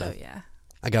days. So yeah.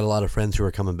 I got a lot of friends who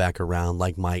are coming back around,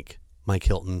 like Mike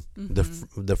Hilton,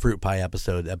 the fruit pie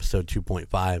episode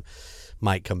 2.5.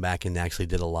 Mike come back and actually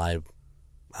did a live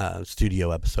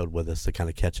studio episode with us to kind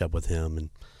of catch up with him. And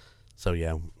so,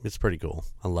 yeah, it's pretty cool.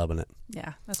 I'm loving it.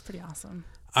 Yeah, that's pretty awesome.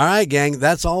 All right, gang,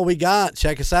 that's all we got.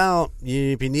 Check us out.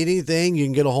 If you need anything, you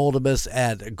can get a hold of us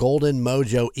at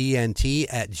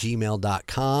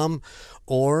goldenmojoent@gmail.com,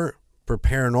 or for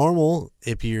paranormal,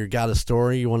 if you got a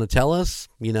story you want to tell us,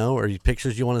 or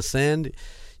pictures you want to send,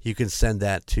 you can send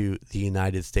that to the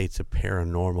United States of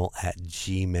Paranormal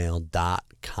 @gmail.com.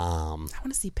 I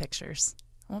want to see pictures.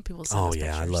 I want people to send us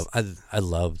pictures. I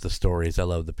love the stories. I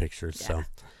love the pictures. Yeah, so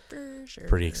for sure.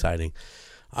 Pretty exciting.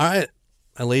 All right,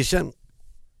 Alicia,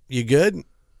 you good?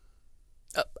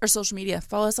 Our social media.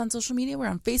 Follow us on social media. We're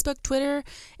on Facebook, Twitter,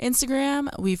 Instagram.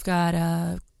 We've got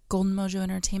a Golden Mojo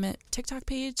Entertainment TikTok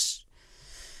page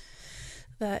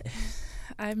that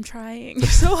I'm trying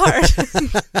so hard.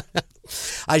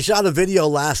 I shot a video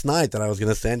last night that I was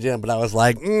going to send you, but I was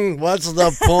like, what's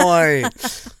the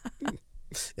point?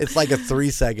 It's like a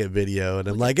 3-second video, and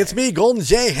I'm like, it's me, Golden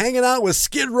Jay, hanging out with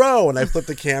Skid Row, and I flip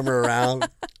the camera around,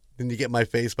 and you get my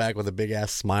face back with a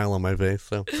big-ass smile on my face,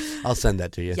 so I'll send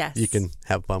that to you. Yes. You can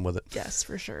have fun with it. Yes,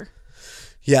 for sure.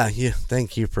 Yeah,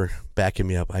 thank you for backing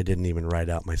me up. I didn't even write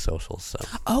out my socials, so.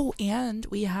 Oh, and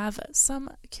we have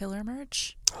some killer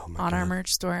merch on our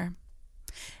merch store.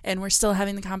 And we're still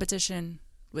having the competition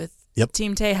with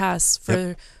Team Tejas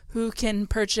for who can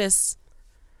purchase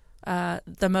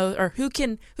the most, or who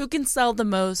can sell the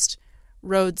most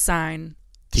road sign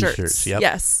T-shirts. shirts. Yep.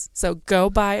 Yes. So go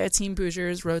buy a Team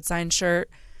Bougers road sign shirt.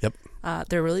 Yep.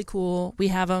 They're really cool. We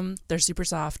have them. They're super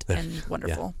soft and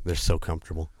wonderful. Yeah, they're so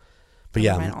comfortable. But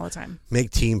mine all the time.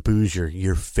 Make Team Bouger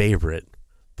your favorite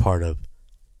part of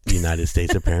the United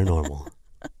States of Paranormal.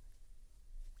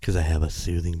 Because I have a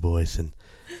soothing voice, and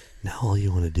now all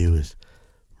you want to do is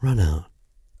run out,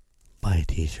 buy a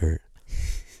T-shirt.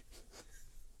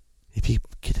 If you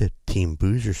get a Team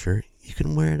Bouger shirt, you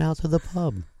can wear it out to the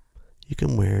pub. You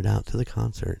can wear it out to the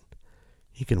concert.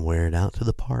 You can wear it out to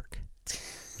the park.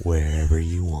 Wherever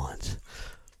you want.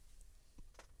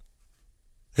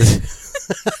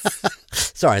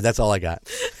 Sorry, that's all I got.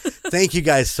 Thank you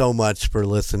guys so much for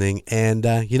listening. And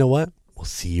you know what? We'll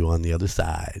see you on the other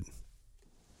side.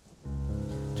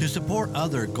 To support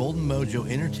other Golden Mojo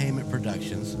Entertainment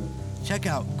productions, check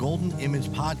out Golden Image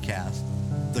Podcast,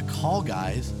 The Call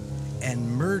Guys,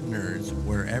 and Murd Nerds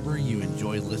wherever you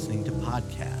enjoy listening to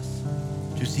podcasts.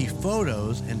 To see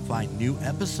photos and find new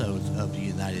episodes of the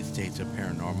United States of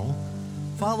Paranormal,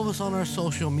 follow us on our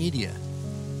social media.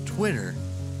 Twitter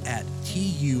at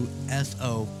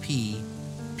TUSOPPOD,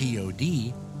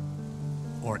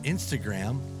 or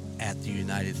Instagram at the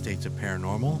United States of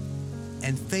Paranormal,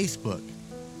 and Facebook,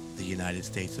 the United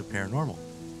States of Paranormal.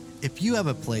 If you have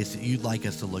a place that you'd like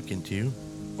us to look into,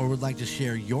 or would like to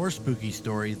share your spooky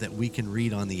story that we can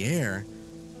read on the air,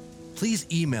 please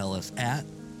email us at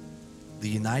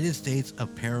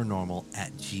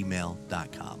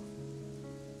theunitedstatesofparanormal@gmail.com.